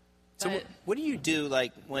 So what do you do,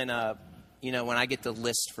 like, when I get the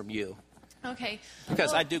list from you? Okay.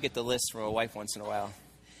 Because I do get the list from a wife once in a while.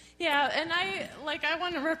 Yeah, and I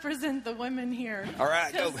want to represent the women here. All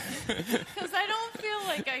right, go. Because I don't feel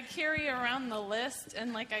like I carry around the list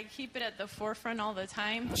and like I keep it at the forefront all the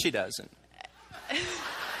time. She doesn't.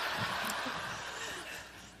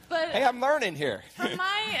 But Hey, I'm learning here. from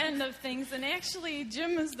my end of things, and actually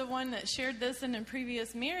Jim is the one that shared this in a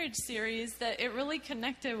previous marriage series, that it really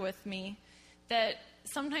connected with me, that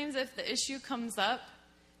sometimes if the issue comes up,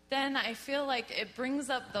 then I feel like it brings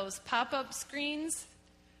up those pop-up screens.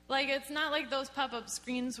 Like, it's not like those pop-up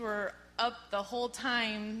screens were up the whole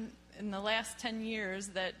time in the last 10 years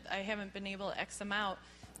that I haven't been able to X them out.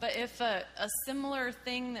 But if a similar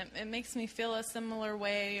thing that it makes me feel a similar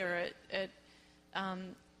way, or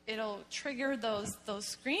it'll trigger those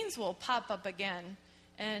screens will pop up again.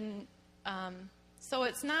 And so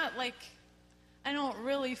it's not like I don't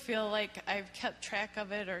really feel like I've kept track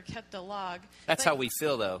of it or kept a log. That's how we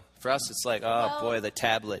feel, though. For us, it's like, oh, boy, the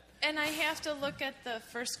tablet. And I have to look at the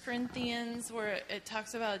 1 Corinthians where it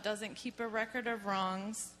talks about it doesn't keep a record of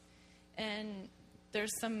wrongs. And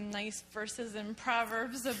there's some nice verses in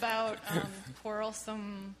Proverbs about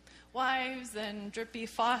quarrelsome wives and drippy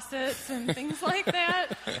faucets and things like that,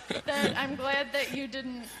 that I'm glad that you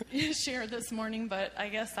didn't share this morning, but I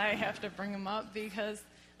guess I have to bring them up because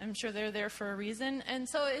I'm sure they're there for a reason. And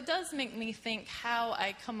so it does make me think how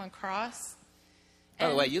I come across. By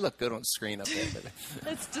the way, you look good on screen up there.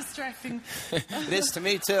 It's distracting. It is to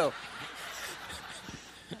me, too.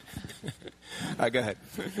 All right, go ahead.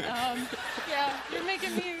 Yeah, you're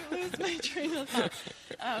making me lose my train of thought.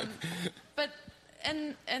 But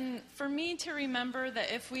for me to remember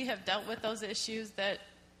that if we have dealt with those issues, that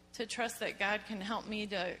to trust that God can help me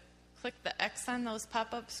to click the X on those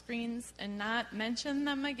pop-up screens and not mention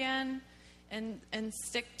them again, and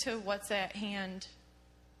stick to what's at hand.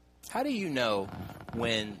 How do you know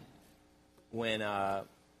when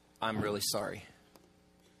I'm really sorry?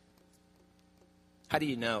 How do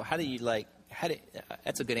you know?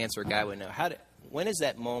 That's a good answer a guy would know. When is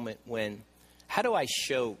that moment how do I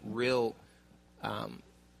show real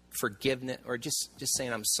forgiveness, or just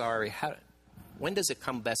saying I'm sorry? When does it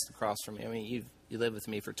come best across from me? I mean, you lived with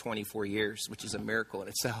me for 24 years, which is a miracle in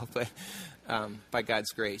itself, but by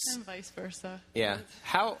God's grace. And vice versa. Yeah.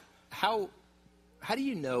 How do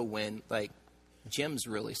you know when, like, Jim's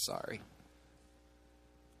really sorry?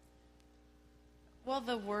 Well,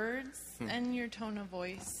 the words and your tone of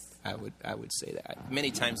voice. I would say that.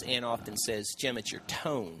 Many times Ann often says, Jim, it's your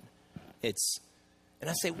tone. And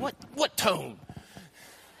I say, what tone?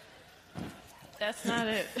 That's not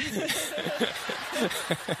it.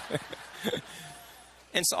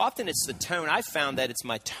 And so often it's the tone. I found that it's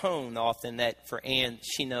my tone often that for Ann,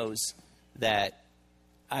 she knows that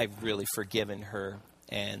I've really forgiven her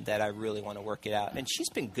and that I really want to work it out. And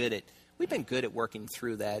we've been good at working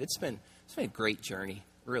through that. It's been a great journey.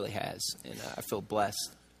 It really has. And I feel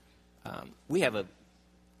blessed. We have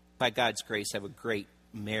by God's grace, have a great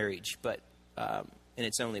marriage, and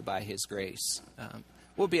it's only by His grace. What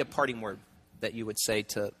would be a parting word that you would say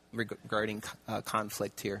regarding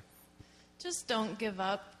conflict here? Just don't give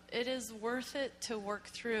up. It is worth it to work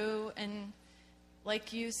through. And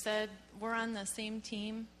like you said, we're on the same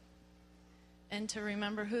team. And to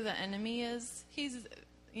remember who the enemy is.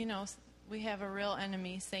 We have a real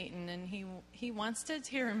enemy, Satan, and he wants to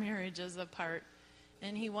tear marriages apart.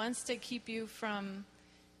 And he wants to keep you from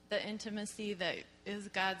the intimacy that is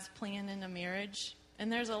God's plan in a marriage.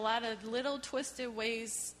 And there's a lot of little twisted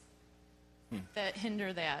ways that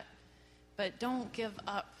hinder that. But don't give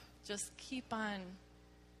up. Just keep on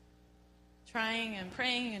trying and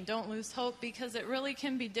praying, and don't lose hope, because it really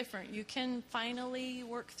can be different. You can finally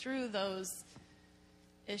work through those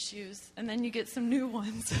issues, and then you get some new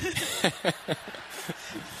ones.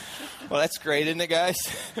 Well, that's great, isn't it, guys?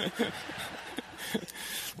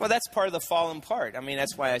 Well, that's part of the fallen part. I mean,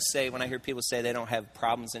 that's why I say, when I hear people say they don't have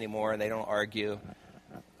problems anymore and they don't argue,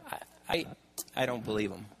 I don't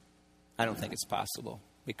believe them. I don't think it's possible,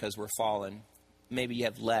 because we're fallen. Maybe you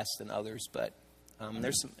have less than others, but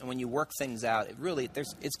when you work things out,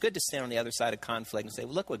 it's good to stand on the other side of conflict and say,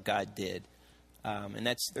 well, look what God did. And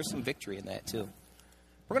there's some victory in that, too.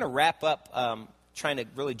 We're going to wrap up trying to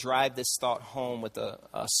really drive this thought home with a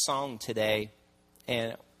song today.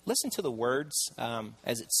 And listen to the words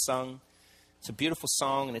as it's sung. It's a beautiful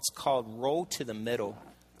song, and it's called Roll to the Middle.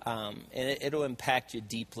 And it'll impact you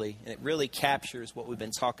deeply. And it really captures what we've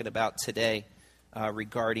been talking about today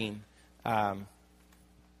regarding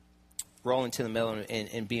rolling to the middle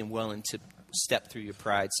and being willing to step through your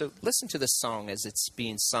pride. So listen to this song as it's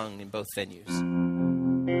being sung in both venues.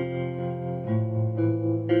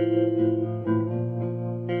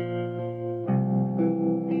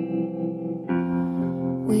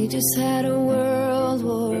 We just had a World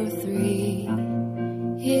War III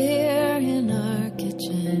here in our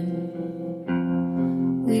kitchen.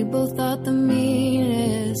 We both thought the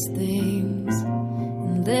meanest things,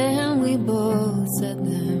 and then we both said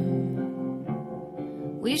them.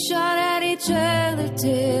 shot at each other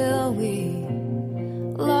till we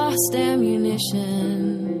lost ammunition.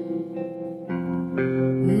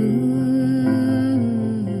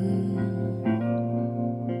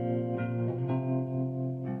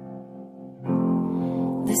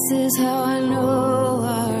 This is how I know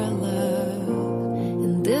our love,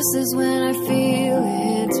 and this is when I feel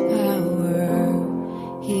its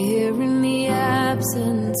power. Here in the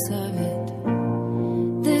absence of it,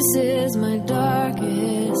 this is my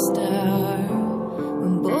darkest hour.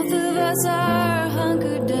 When both of us are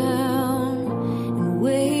hunkered down and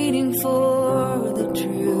waiting for the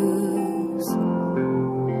truth.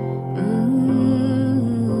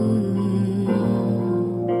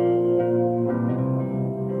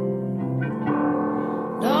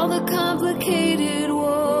 All the complicated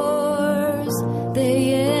wars,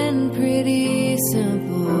 they end pretty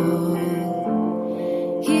simple.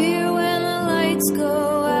 Here when the lights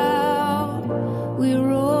go out, we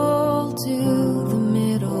roll to the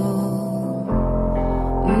middle.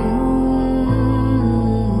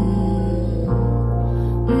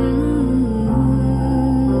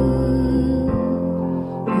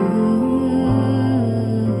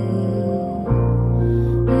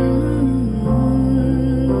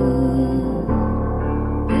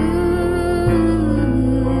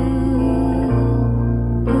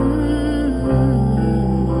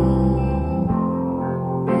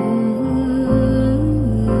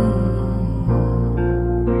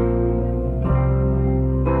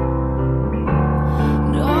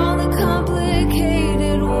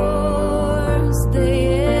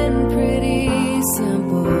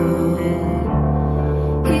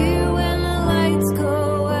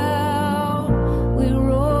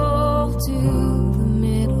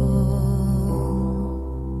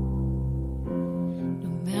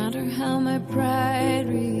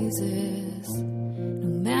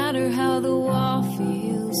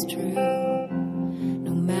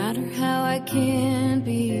 Can't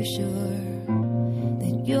be sure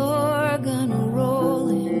that you're gonna roll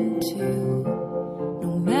into